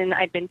reason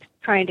I'd been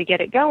trying to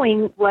get it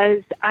going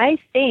was I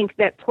think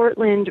that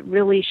Portland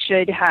really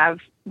should have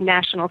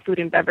national food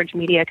and beverage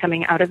media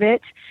coming out of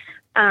it.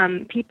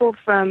 People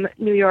from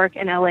New York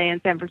and LA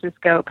and San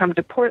Francisco come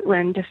to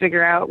Portland to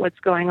figure out what's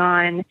going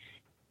on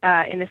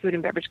in the food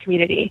and beverage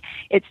community.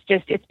 It's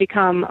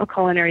become a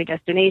culinary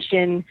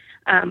destination.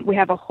 We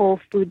have a whole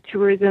food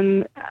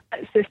tourism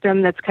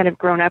system that's kind of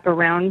grown up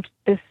around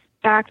this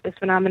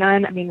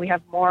phenomenon. I mean, we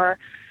have more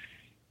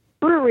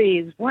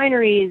breweries,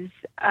 wineries,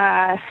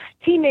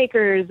 tea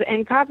makers,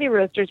 and coffee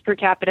roasters per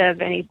capita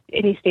of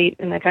any state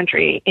in the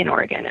country in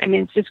Oregon. I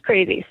mean, it's just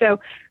crazy. So,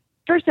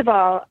 first of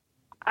all,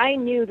 I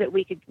knew that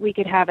we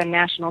could have a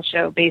national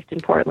show based in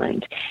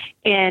Portland,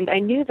 and I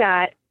knew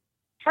that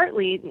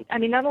partly, I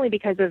mean, not only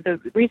because of the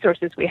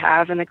resources we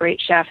have and the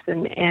great chefs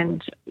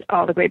and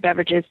all the great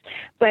beverages,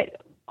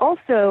 but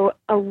also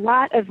a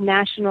lot of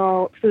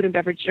national food and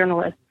beverage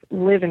journalists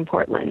live in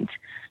Portland.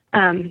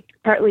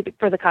 partly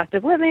for the cost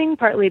of living,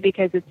 partly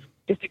because it's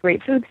just a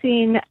great food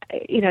scene.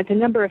 It's a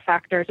number of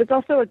factors. It's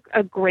also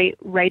a great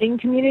writing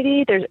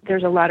community.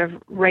 There's a lot of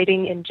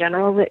writing in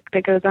general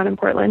that goes on in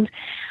Portland.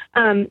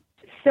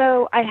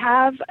 So I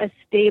have a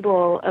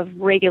stable of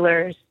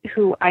regulars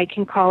who I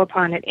can call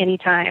upon at any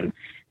time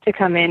to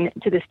come in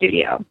to the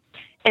studio.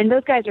 And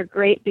those guys are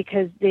great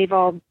because they've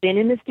all been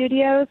in the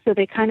studio, so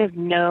they kind of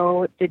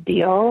know the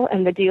deal.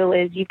 And the deal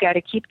is you've got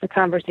to keep the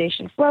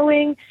conversation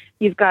flowing.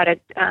 You've got to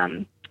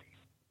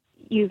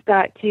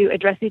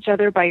address each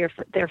other by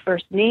their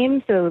first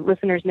name so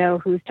listeners know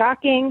who's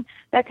talking,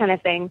 that kind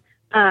of thing.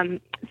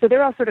 So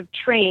they're all sort of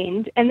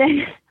trained. And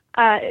then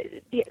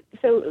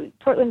so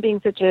Portland being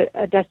such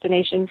a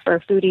destination for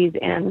foodies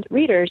and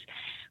readers,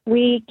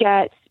 we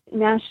get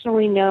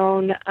nationally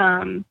known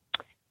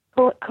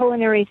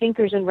culinary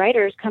thinkers and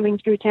writers coming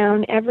through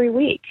town every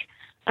week.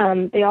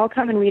 They all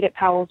come and read at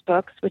Powell's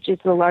Books, which is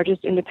the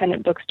largest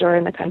independent bookstore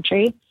in the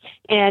country.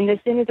 And as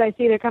soon as I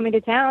see they're coming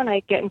to town, I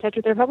get in touch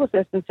with their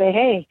publicist and say,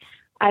 hey,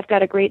 I've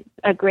got a great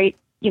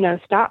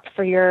stop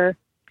for your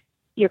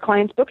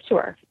client's book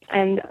tour.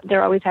 And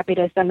they're always happy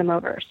to send them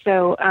over.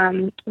 So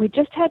we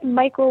just had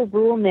Michael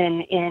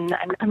Ruhlman in.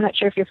 I'm not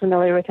sure if you're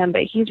familiar with him,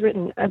 but he's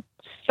written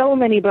so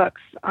many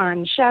books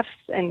on chefs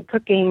and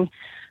cooking.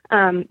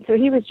 So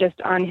he was just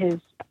on his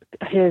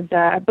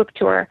book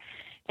tour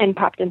and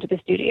popped into the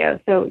studio.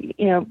 So,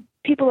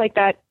 people like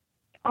that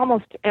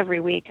almost every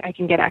week I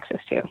can get access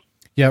to.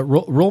 Yeah,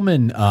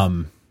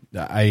 Ruhlman,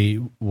 I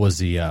was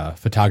the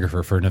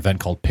photographer for an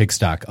event called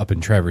Pigstock up in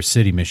Traverse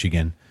City,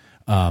 Michigan,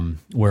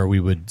 where we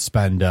would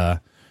spend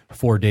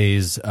 4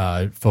 days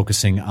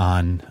focusing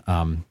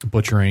on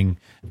butchering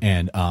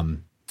and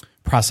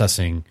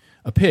processing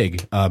a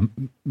pig,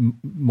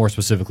 more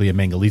specifically a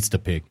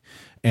Mangalitsa pig.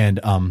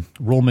 And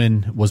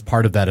Ruhlman was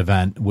part of that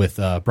event with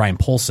Brian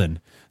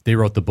Polson. They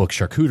wrote the book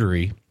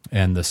Charcuterie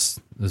and this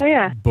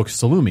book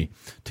Salumi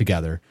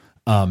together.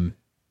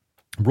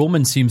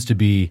 Ruhlman seems to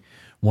be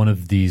one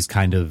of these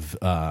kind of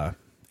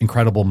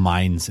incredible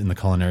minds in the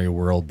culinary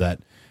world that,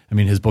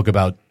 his book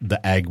about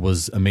the egg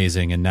was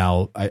amazing. And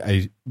now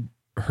I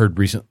heard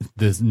recently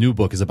this new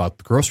book is about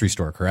the grocery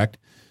store, correct?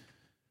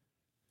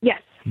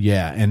 Yes.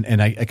 Yeah.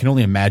 And I can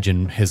only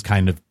imagine his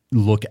kind of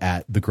look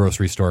at the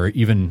grocery store,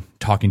 even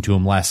talking to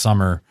him last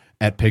summer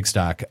at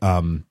Pigstock.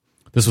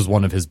 This was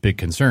one of his big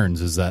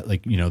concerns is that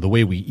the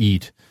way we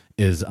eat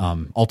is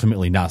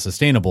ultimately not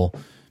sustainable.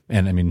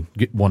 And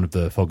one of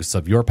the focus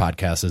of your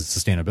podcast is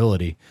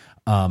sustainability.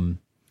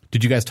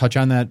 Did you guys touch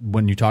on that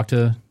when you talked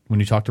to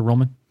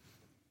Ruhlman?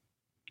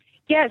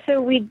 Yeah,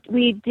 so we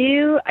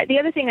do. The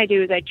other thing I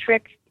do is I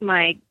trick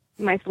my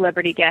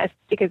celebrity guests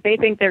because they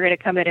think they're going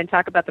to come in and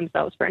talk about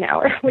themselves for an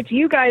hour, which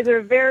you guys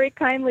are very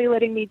kindly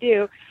letting me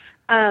do.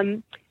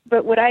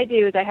 But what I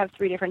do is I have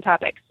 3 different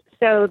topics.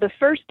 So the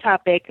first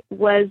topic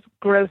was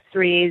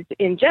groceries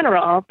in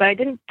general, but I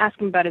didn't ask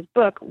him about his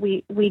book.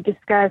 We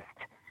discussed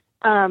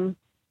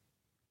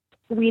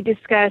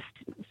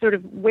sort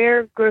of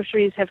where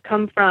groceries have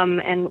come from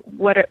and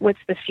what's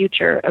the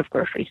future of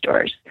grocery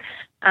stores.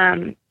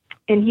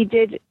 And he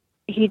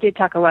did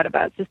talk a lot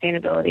about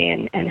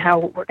sustainability and how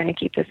we're going to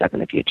keep this up in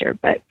the future.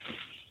 But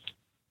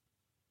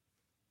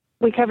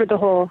we covered the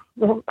whole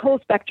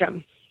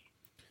spectrum.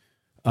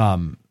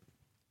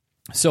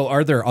 So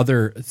are there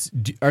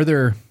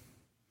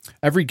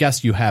every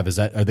guest you have,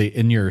 are they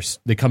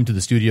they come to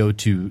the studio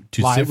to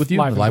sit with you,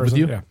 live with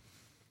you? Yeah.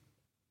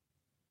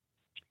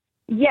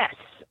 Yes.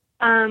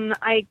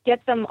 I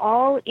get them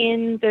all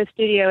in the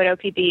studio at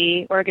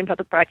OPB, Oregon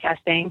Public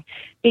Broadcasting,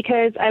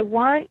 because I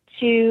want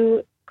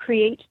to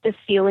create the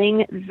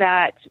feeling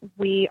that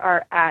we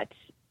are at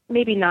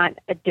maybe not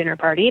a dinner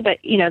party, but,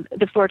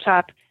 the Four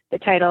Top, the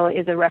title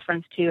is a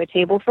reference to a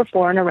table for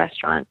 4 in a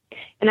restaurant.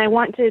 And I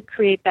want to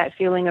create that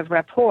feeling of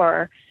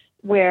rapport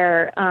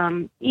where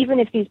even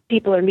if these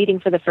people are meeting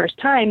for the first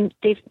time,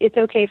 it's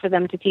okay for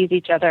them to tease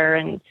each other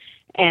and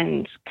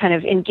kind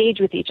of engage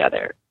with each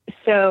other.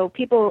 So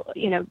people,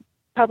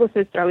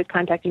 publicists are always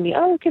contacting me,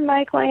 oh, can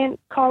my client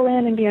call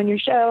in and be on your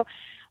show?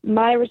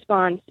 My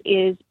response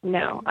is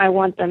no. I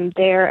want them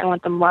there. I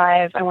want them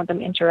live. I want them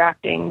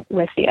interacting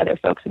with the other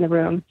folks in the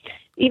room.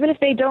 Even if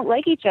they don't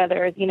like each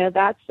other,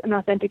 that's an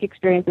authentic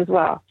experience as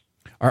well.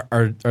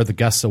 Are the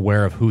guests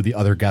aware of who the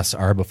other guests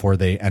are before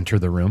they enter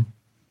the room?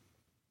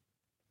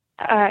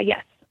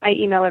 Yes. I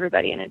email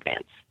everybody in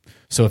advance.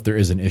 So if there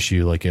is an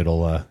issue,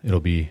 it'll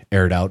be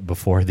aired out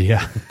before the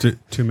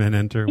 2 men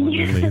enter, 1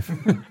 man leave.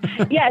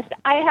 Yes,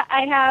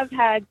 I have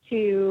had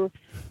to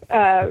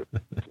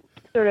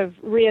sort of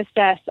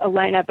reassess a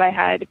lineup I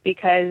had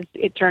because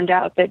it turned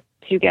out that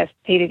 2 guests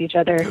hated each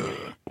other,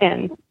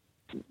 and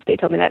they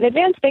told me that in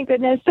advance. Thank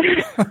goodness.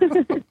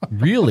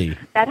 Really?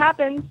 That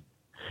happens.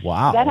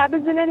 Wow. That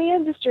happens in any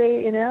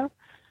industry, Have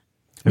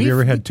you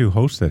ever had 2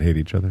 hosts that hate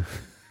each other?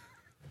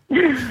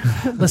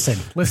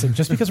 Listen,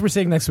 just because we're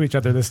sitting next to each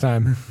other this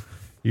time.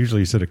 Usually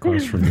you sit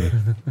across from me.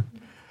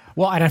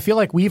 Well, and I feel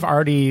like there's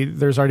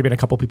already been a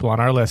couple people on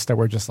our list that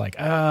were just like,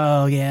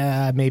 oh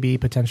yeah, maybe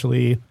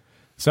potentially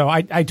So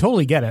I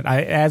totally get it.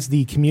 As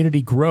the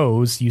community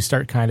grows, you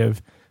start kind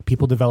of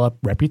people develop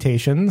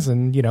reputations,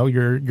 and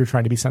you're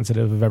trying to be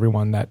sensitive of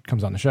everyone that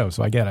comes on the show.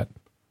 So I get it.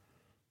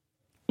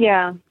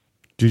 Yeah.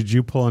 Did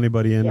you pull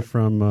anybody in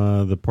from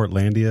the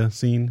Portlandia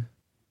scene?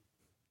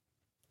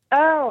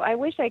 Oh, I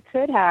wish I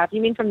could have. You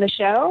mean from the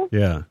show?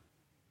 Yeah.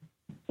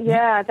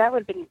 Yeah, that would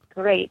have been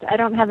great. I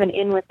don't have an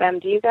in with them.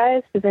 Do you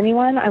guys? Does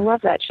anyone? I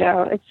love that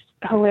show. It's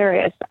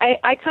hilarious.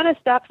 I kind of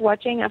stopped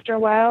watching after a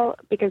while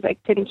because I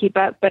couldn't keep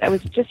up, but I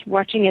was just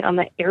watching it on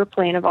the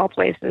airplane of all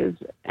places,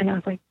 and I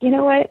was like, you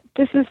know what?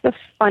 This is the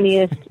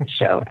funniest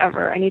show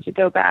ever. I need to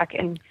go back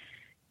and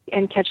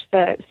catch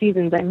the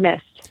seasons I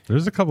missed.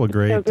 There's a couple of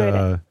great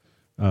food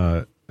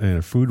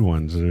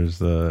ones. There's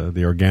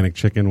the organic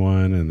chicken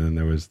one, and then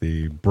there was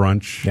the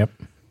brunch. Yep.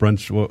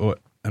 Brunch.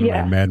 I don't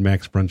know, Mad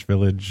Max Brunch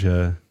Village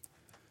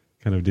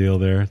kind of deal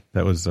there.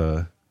 That was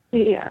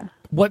yeah.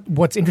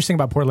 What's interesting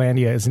about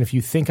Portlandia is, and if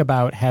you think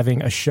about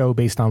having a show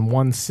based on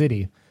one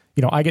city,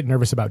 I get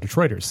nervous about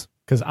Detroiters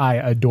because I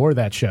adore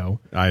that show.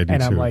 I do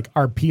and I'm too. like,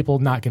 are people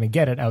not going to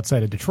get it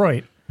outside of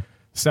Detroit?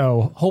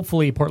 So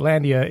hopefully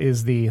Portlandia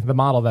is the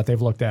model that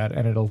they've looked at,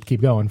 and it'll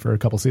keep going for a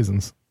couple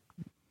seasons.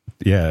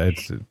 Yeah,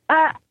 it's.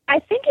 I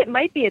think it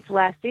might be its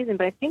last season,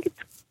 but I think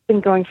it's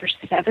been going for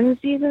 7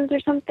 seasons or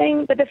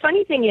something. But the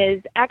funny thing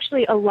is,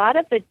 actually, a lot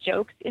of the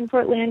jokes in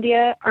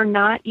Portlandia are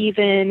not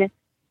even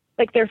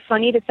like they're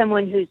funny to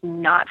someone who's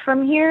not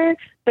from here.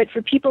 But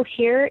for people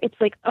here, it's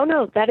like, oh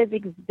no, that is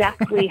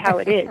exactly how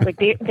it is. Like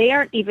they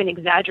aren't even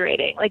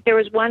exaggerating. Like there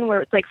was one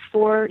where it's like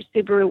 4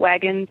 Subaru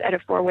wagons at a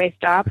 4-way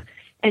stop,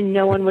 and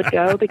no one would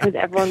go because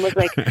everyone was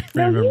like,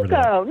 no, you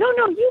go.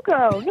 No, you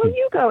go. No,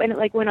 you go. And it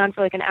like went on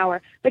for like an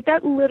hour. Like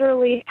that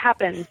literally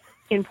happens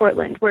in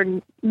Portland where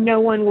no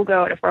one will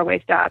go at a 4-way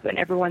stop, and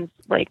everyone's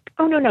like,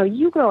 oh, no,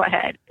 you go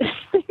ahead.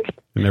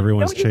 And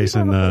everyone's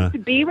chasing the to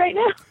be right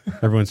now.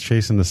 Everyone's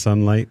chasing the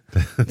sunlight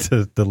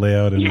to lay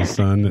out in the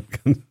sun.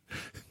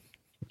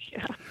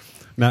 Yeah.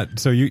 Not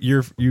so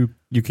you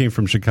came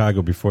from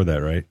Chicago before that,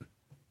 right?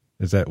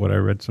 Is that what I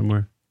read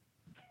somewhere?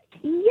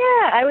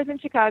 Yeah, I was in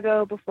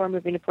Chicago before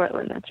moving to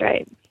Portland. That's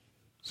right.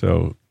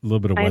 So a little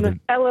bit of weather. I'm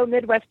a fellow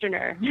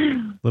Midwesterner.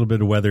 A little bit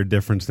of weather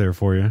difference there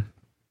for you,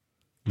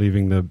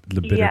 leaving the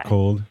bitter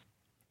cold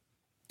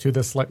to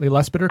the slightly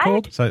less bitter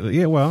cold. Slightly,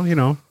 yeah. Well,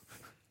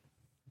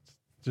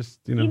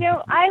 just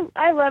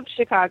I love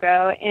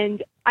Chicago,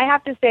 and I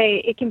have to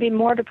say it can be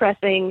more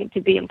depressing to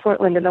be in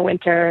Portland in the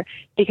winter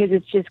because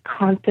it's just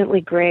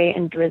constantly gray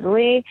and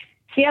drizzly.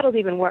 Seattle's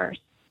even worse,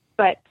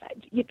 but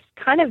it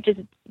kind of just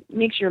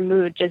makes your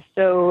mood just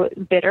so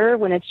bitter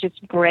when it's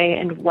just gray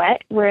and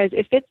wet. Whereas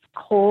if it's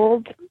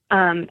cold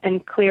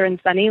and clear and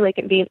sunny, like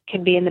it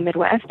can be in the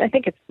Midwest, I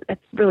think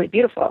it's really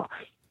beautiful.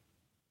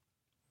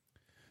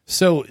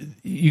 So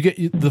you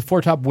get the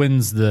Four Top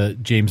wins the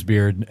James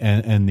Beard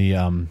and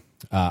the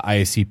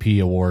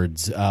IACP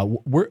awards.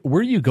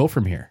 Where do you go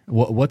from here?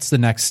 What's the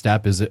next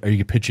step? Are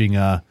you pitching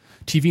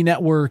TV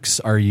networks?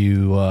 Are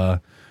you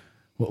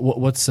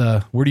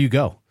where do you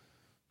go?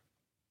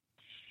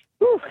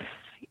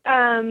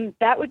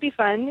 That would be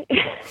fun.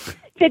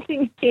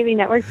 Pitching TV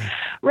networks.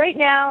 Right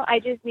now, I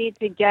just need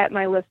to get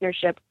my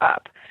listenership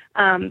up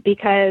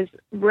because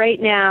right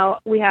now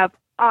we have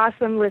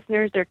awesome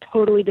listeners. They're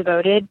totally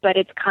devoted, but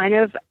it's kind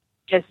of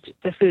just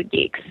the food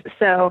geeks.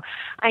 So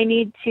I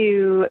need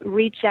to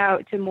reach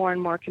out to more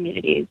and more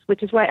communities,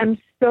 which is why I'm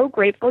so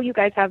grateful you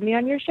guys have me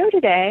on your show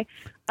today.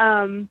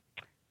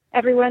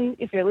 Everyone,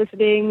 if you're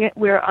listening,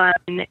 we're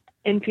on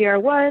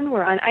NPR One,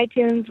 we're on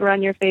iTunes, we're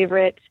on your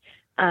favorite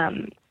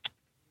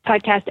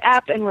podcast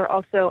app, and we're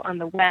also on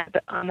the web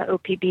on the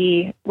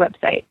OPB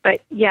website.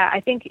 But yeah,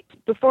 I think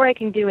before I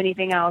can do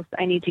anything else,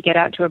 I need to get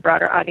out to a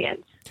broader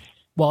audience.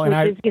 Well, and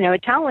which is, a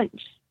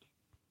challenge.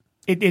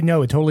 It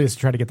totally is to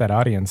try to get that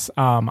audience.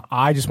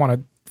 I just want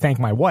to thank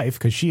my wife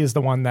because she is the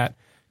one that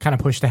kind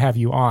of pushed to have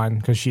you on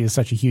because she is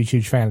such a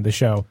huge fan of the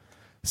show.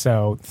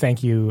 So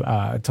thank you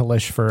to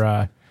Lish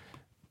for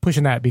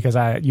pushing that because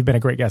you've been a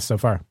great guest so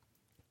far.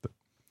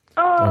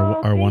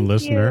 Our one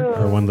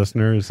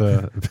listener is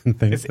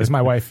is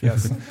my wife.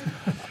 Yes.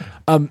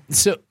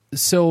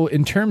 So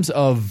in terms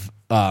of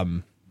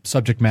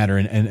subject matter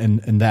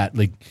and that,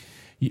 like,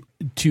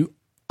 to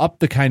up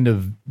the kind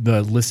of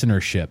the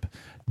listenership,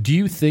 do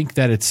you think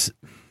that it's?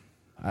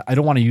 I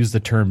don't want to use the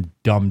term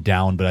dumbed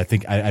down, but I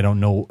think I don't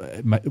know.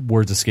 My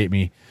words escape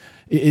me.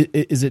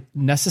 Is it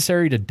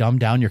necessary to dumb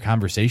down your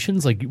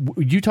conversations? Like,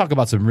 you talk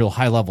about some real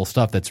high level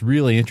stuff that's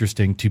really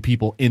interesting to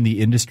people in the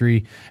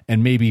industry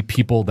and maybe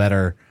people that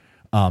are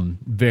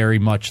very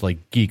much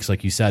like geeks,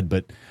 like you said.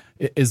 But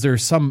is there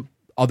some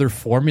other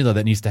formula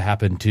that needs to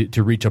happen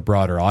to reach a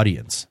broader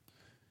audience?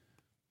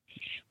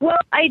 Well,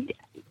 I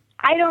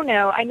don't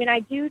know. I mean, I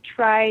do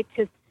try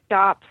to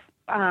stop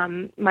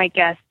my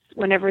guests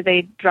whenever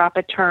they drop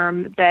a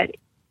term that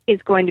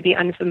is going to be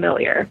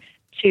unfamiliar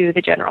to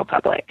the general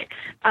public.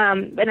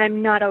 And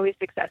I'm not always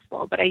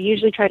successful, but I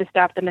usually try to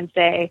stop them and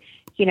say,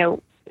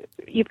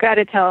 you've got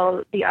to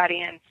tell the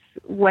audience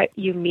what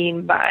you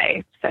mean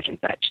by such and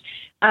such.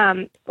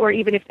 Or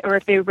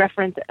if they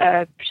reference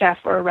a chef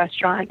or a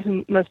restaurant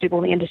whom most people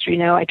in the industry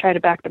know, I try to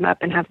back them up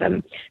and have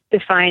them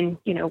define,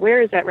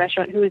 where is that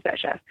restaurant? Who is that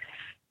chef?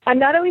 I'm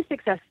not always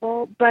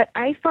successful, but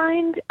I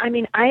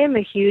am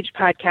a huge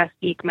podcast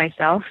geek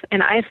myself,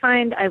 and I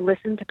find I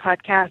listen to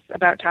podcasts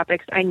about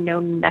topics I know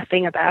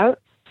nothing about,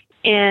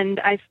 and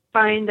I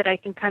find that I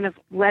can kind of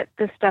let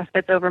the stuff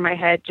that's over my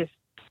head just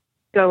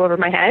go over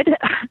my head.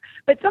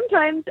 But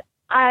sometimes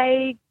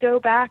I go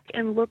back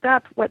and look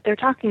up what they're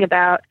talking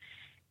about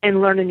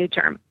and learn a new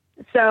term.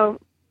 So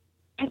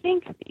I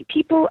think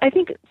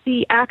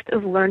the act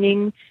of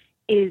learning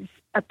is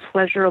a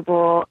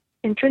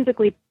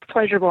intrinsically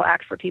pleasurable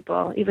act for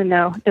people, even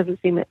though it doesn't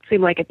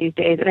seem like it these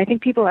days. And I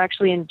think people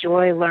actually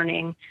enjoy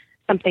learning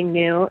something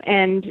new.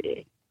 And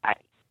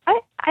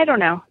I don't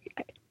know.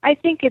 I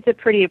think it's a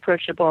pretty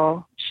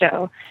approachable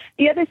show.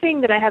 The other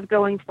thing that I have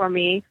going for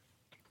me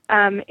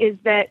is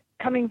that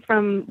coming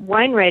from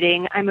wine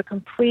writing, I'm a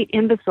complete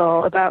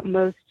imbecile about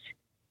most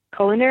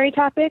culinary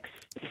topics.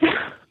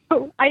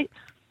 So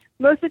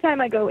most of the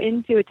time I go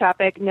into a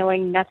topic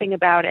knowing nothing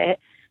about it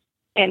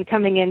and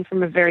coming in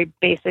from a very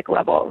basic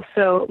level.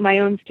 So my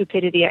own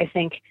stupidity, I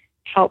think,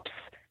 helps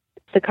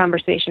the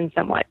conversation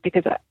somewhat,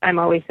 because I'm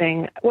always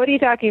saying, what are you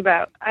talking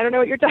about? I don't know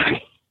what you're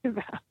talking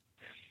about.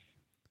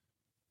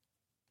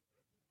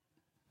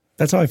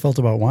 That's how I felt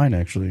about wine,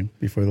 actually,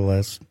 before the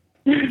last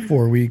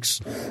 4 weeks.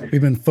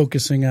 We've been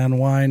focusing on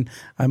wine.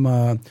 I'm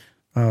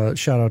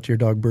shout out to your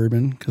dog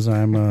Bourbon, because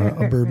I'm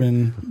a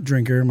bourbon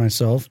drinker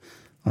myself.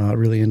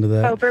 Really into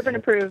that. Oh, Bourbon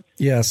approved.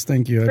 Yes,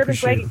 thank you.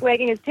 Bourbon's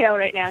wagging his tail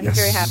right now. He's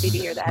very happy to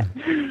hear that.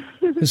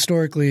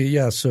 Historically,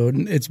 yeah. So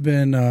it's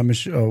been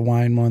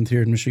wine month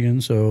here in Michigan.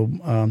 So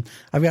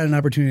I've got an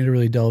opportunity to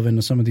really delve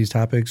into some of these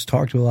topics,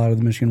 talk to a lot of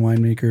the Michigan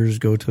winemakers,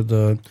 go to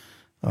the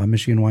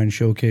Michigan Wine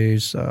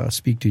Showcase,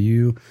 speak to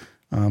you.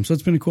 So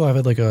it's been cool. I've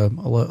had like a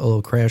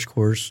little crash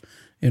course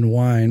in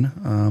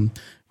wine,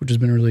 which has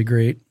been really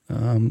great.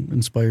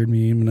 Inspired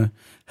me. I'm going to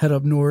head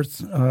up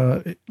north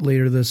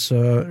later this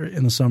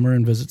in the summer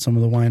and visit some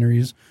of the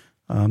wineries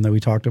that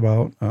we talked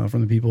about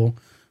from the people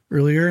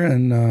earlier,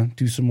 and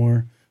do some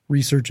more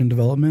research and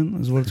development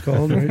is what it's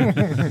called,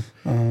 right?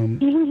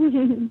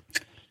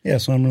 Yeah,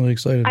 so I'm really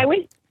excited.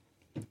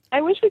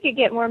 I wish we could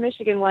get more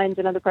Michigan wines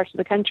in other parts of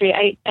the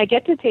country. I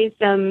get to taste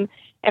them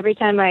every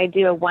time I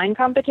do a wine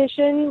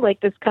competition. Like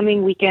this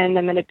coming weekend,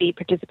 I'm going to be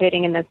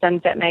participating in the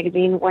Sunset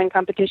Magazine wine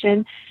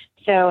competition.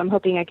 So I'm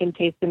hoping I can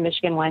taste some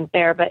Michigan wines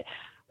there.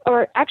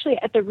 Or actually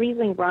at the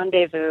Riesling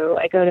Rendezvous,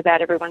 I go to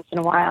that every once in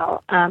a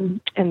while, and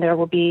there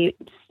will be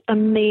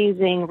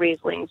amazing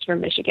Rieslings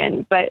from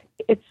Michigan. But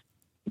it's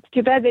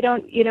too bad they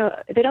don't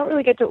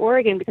really get to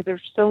Oregon, because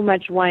there's so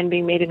much wine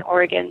being made in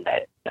Oregon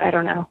that, I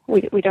don't know,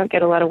 we don't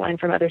get a lot of wine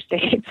from other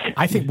states.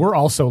 I think we're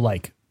also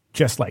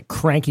just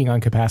cranking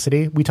on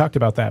capacity. We talked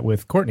about that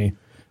with Courtney.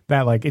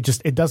 That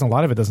a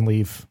lot of it doesn't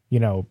leave,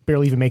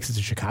 barely even makes it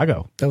to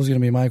Chicago. That was going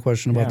to be my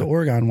question about the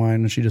Oregon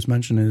wine, and she just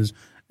mentioned is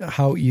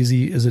how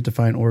easy is it to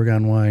find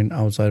Oregon wine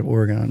outside of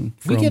Oregon?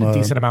 We get a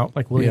decent amount,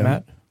 like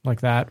Willamette, like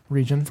that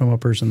region. From a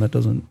person that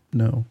doesn't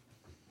know.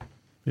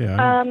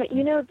 Yeah.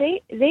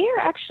 They are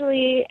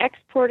actually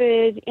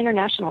exported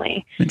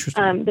internationally.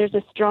 Interesting. There's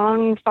a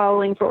strong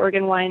following for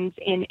Oregon wines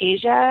in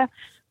Asia.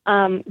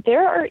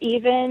 There are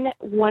even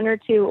one or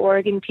two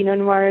Oregon Pinot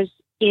Noirs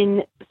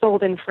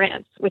sold in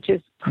France, which is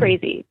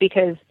crazy,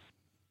 because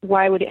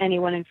why would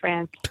anyone in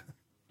France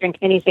drink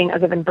anything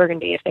other than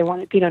Burgundy if they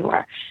wanted Pinot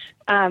Noir?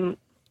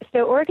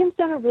 So Oregon's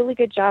done a really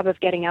good job of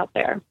getting out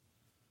there.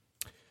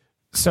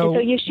 So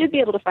you should be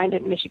able to find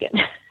it in Michigan.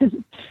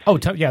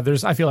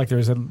 I feel like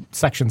there's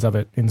sections of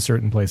it in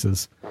certain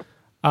places.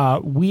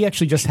 We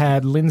actually just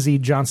had Lindsay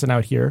Johnson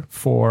out here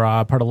for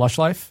part of Lush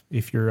Life,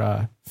 if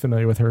you're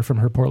familiar with her from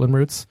her Portland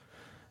roots.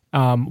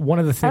 One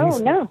of the things...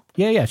 Oh, no.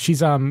 Yeah.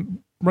 She's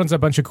runs a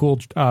bunch of cool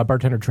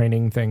bartender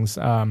training things.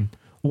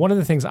 One of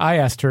the things I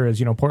asked her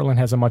is, Portland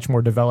has a much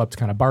more developed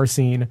kind of bar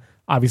scene.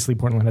 Obviously,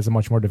 Portland has a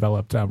much more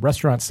developed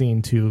restaurant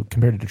scene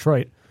compared to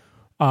Detroit.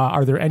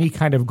 Are there any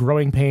kind of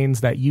growing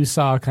pains that you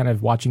saw kind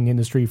of watching the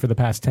industry for the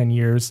past 10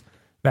 years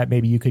that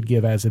maybe you could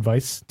give as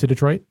advice to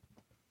Detroit?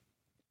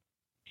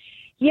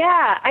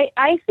 Yeah,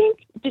 I think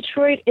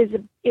Detroit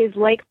is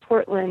like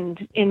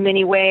Portland in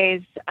many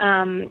ways.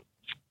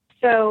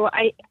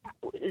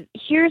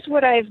 Here's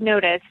what I've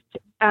noticed.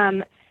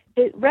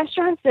 The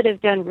restaurants that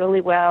have done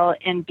really well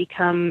and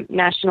become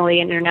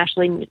nationally and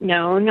internationally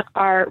known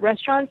are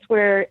restaurants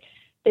where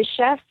the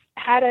chef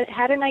had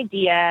an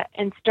idea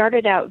and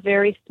started out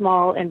very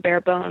small and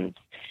bare bones.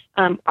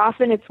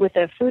 Often it's with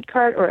a food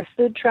cart or a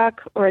food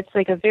truck, or it's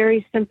like a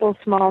very simple,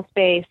 small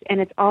space,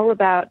 and it's all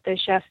about the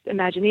chef's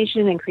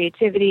imagination and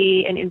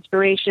creativity and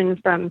inspiration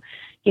from,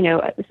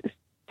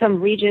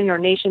 some region or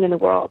nation in the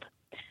world.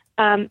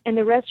 And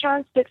the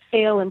restaurants that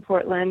fail in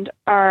Portland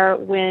are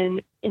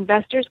when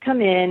investors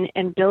come in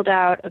and build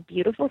out a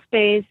beautiful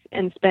space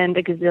and spend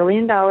 $1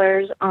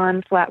 gazillion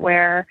on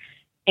flatware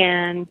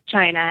and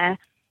china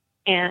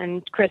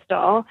and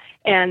Crystal,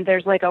 and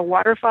there's like a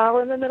waterfall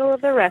in the middle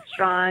of the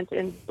restaurant,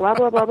 and blah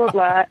blah blah blah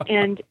blah.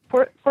 And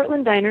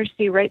Portland diners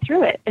see right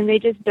through it, and they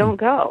just don't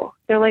go.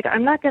 They're like, I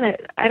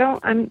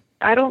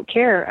don't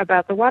care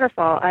about the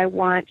waterfall. I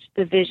want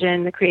the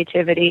vision, the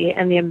creativity,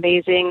 and the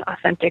amazing,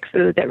 authentic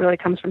food that really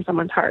comes from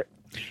someone's heart.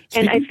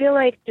 And I feel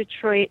like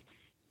Detroit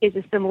is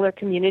a similar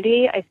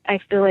community. I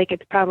feel like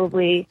it's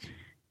probably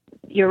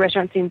your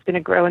restaurant scene is going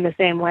to grow in the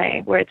same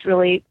way, where it's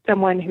really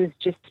someone who's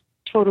just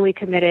totally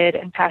committed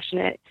and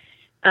passionate,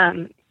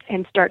 and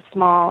start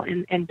small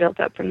and build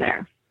up from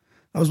there.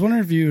 I was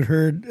wondering if you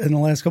heard in the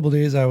last couple of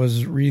days, I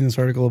was reading this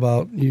article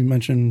about, you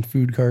mentioned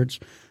food carts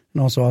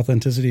and also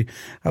authenticity.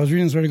 I was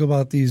reading this article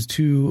about these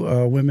two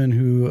women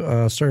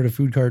who started a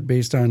food cart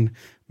based on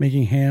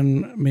making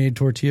handmade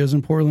tortillas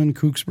in Portland,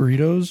 Kook's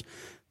Burritos.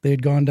 They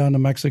had gone down to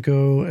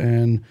Mexico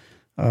and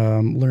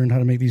learned how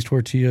to make these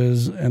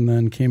tortillas, and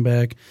then came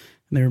back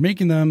and they were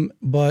making them,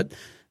 but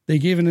they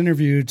gave an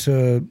interview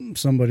to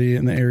somebody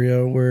in the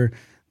area where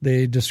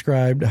they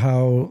described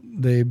how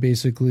they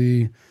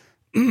basically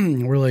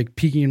were like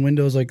peeking in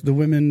windows. Like the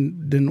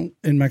women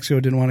in Mexico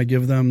didn't want to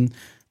give them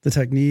the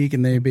technique,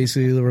 and they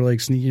basically were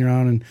like sneaking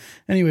around. And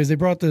anyways, they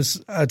brought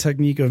this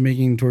technique of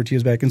making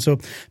tortillas back. And so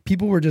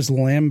people were just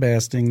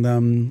lambasting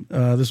them.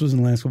 This was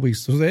in the last couple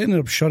weeks. So they ended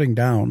up shutting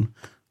down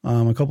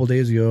a couple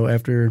days ago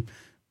after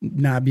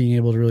not being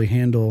able to really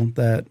handle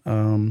that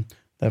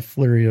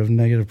flurry of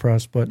negative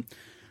press. But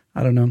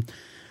I don't know.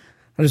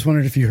 I just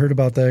wondered if you heard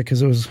about that,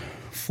 because it was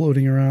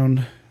floating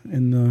around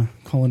in the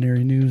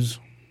culinary news.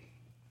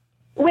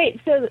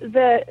 Wait, so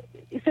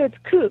it's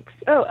Kook's.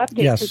 Oh,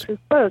 update. Yes. Kook's is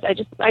closed.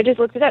 I just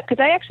looked it up,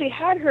 because I actually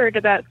had heard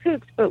about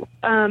Kook's, but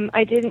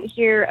I didn't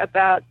hear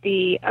about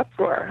the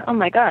uproar. Oh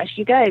my gosh,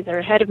 you guys are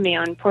ahead of me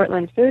on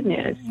Portland food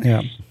news.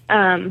 Yeah.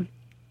 I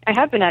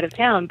have been out of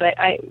town, but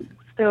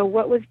so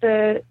what was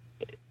the?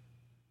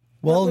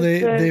 Well,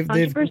 they've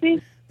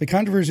controversy? The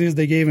controversy is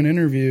they gave an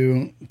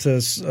interview to,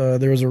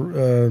 there was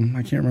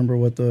I can't remember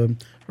what the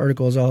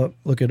article is, I'll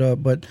look it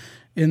up, but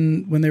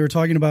when they were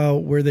talking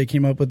about where they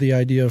came up with the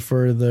idea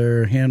for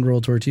their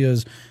hand-rolled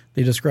tortillas,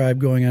 they described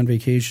going on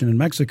vacation in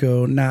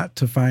Mexico, not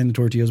to find the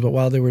tortillas, but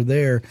while they were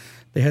there,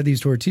 they had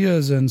these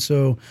tortillas, and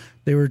so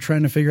they were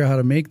trying to figure out how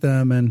to make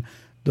them, and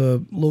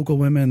the local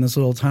women in this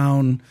little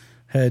town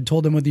had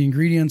told them what the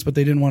ingredients, but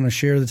they didn't want to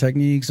share the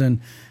techniques, and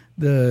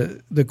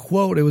the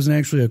quote, it was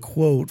actually a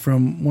quote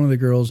from one of the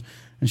girls,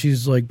 and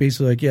she's like,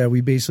 basically like, yeah, we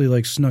basically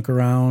like snuck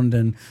around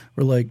and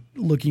were like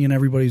looking in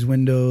everybody's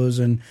windows,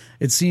 and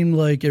it seemed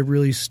like it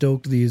really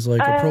stoked these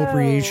like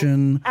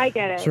appropriation I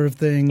get it. sort of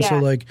thing. Yeah. So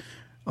like,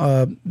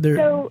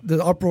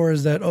 the uproar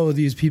is that,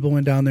 these people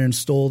went down there and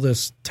stole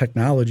this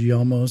technology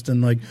almost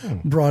and like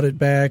brought it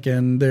back,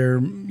 and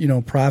they're,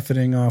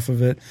 profiting off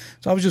of it.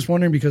 So I was just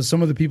wondering, because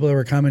some of the people that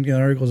were commenting on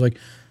the articles, like,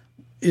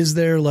 is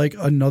there like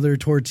another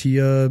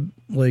tortilla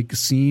like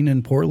scene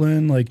in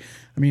Portland? Like,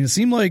 I mean, it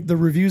seemed like the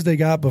reviews they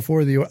got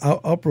before the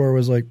uproar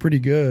was like pretty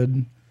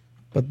good,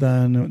 but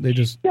then they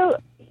just. So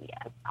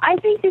I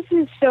think this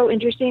is so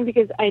interesting,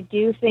 because I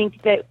do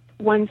think that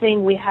one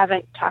thing we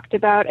haven't talked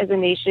about as a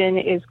nation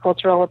is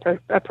cultural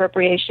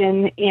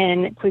appropriation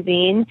in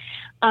cuisine.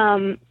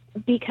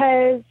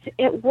 Because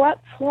at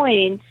what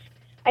point,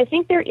 I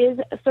think there is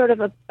a sort of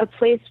a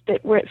place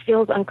where it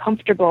feels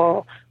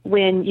uncomfortable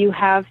when you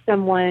have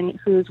someone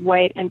who's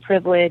white and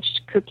privileged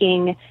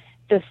cooking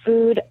the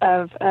food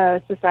of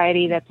a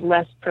society that's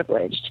less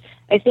privileged.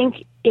 I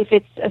think if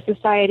it's a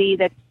society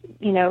that's,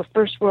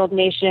 first world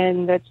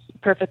nation, that's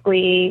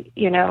perfectly,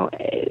 I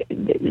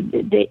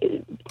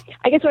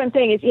guess what I'm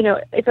saying is,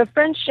 if a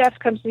French chef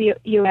comes to the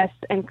U.S.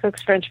 and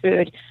cooks French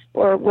food,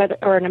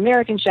 or an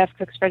American chef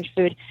cooks French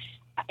food,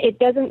 it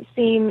doesn't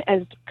seem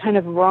as kind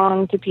of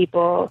wrong to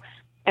people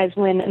as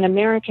when an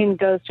American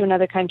goes to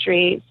another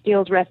country,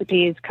 steals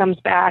recipes, comes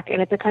back,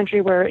 and it's a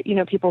country where,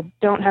 people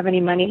don't have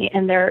any money,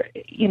 and they're,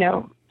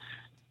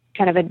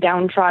 kind of a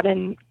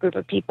downtrodden group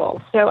of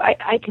people. So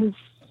I can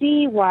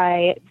see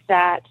why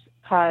that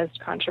caused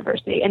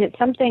controversy. And it's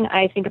something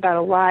I think about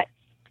a lot.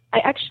 I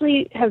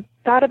actually have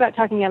thought about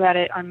talking about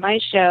it on my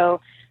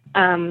show,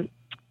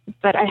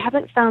 but I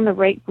haven't found the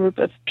right group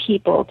of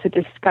people to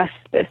discuss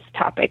this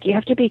topic. You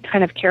have to be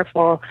kind of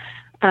careful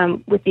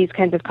with these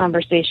kinds of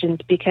conversations,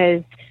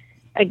 because,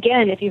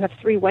 again, if you have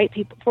four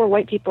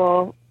white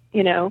people,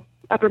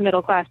 upper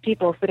middle class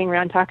people sitting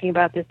around talking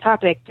about this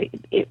topic,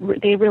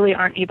 they really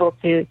aren't able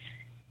to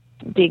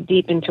dig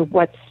deep into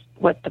what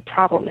the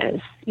problem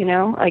is.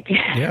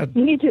 Yeah.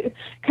 You need to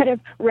kind of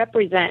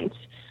represent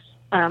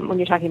when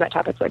you're talking about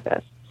topics like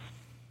this.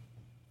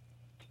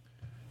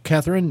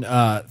 Catherine,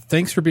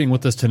 thanks for being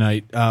with us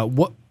tonight.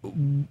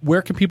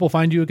 Where can people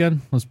find you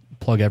again? Let's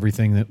plug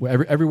everything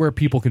everywhere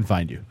people can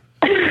find you.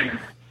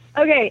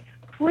 Okay,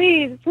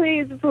 please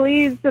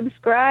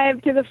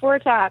subscribe to The Four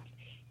Tops.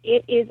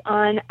 It is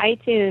on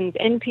iTunes,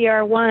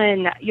 NPR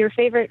One, your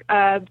favorite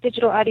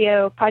digital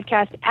audio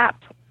podcast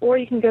app, or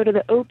you can go to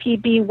the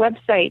OPB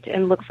website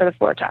and look for The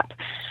Four Top.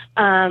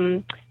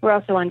 We're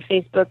also on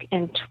Facebook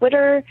and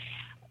Twitter.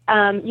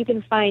 You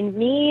can find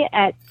me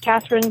at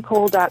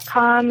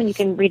catherinecole.com, and you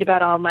can read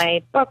about all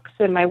my books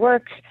and my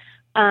work.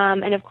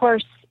 And of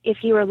course,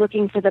 if you are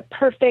looking for the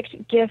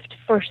perfect gift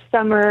for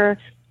summer,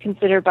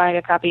 consider buying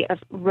a copy of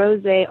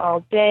Rosé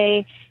All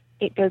Day.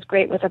 It goes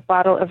great with a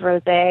bottle of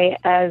rosé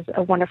as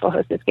a wonderful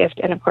hostess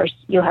gift. And of course,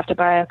 you'll have to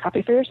buy a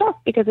copy for yourself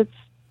because it's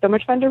so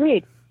much fun to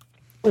read.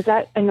 Was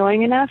that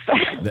annoying enough?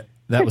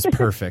 That was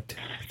perfect.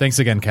 Thanks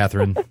again,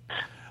 Catherine.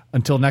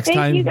 Until next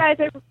time. Thank you guys.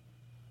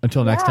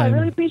 Until next time. I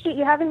really appreciate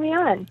you having me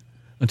on.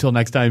 Until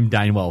next time,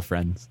 dine well,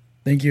 friends.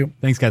 Thank you.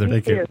 Thanks, Catherine.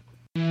 Thank you.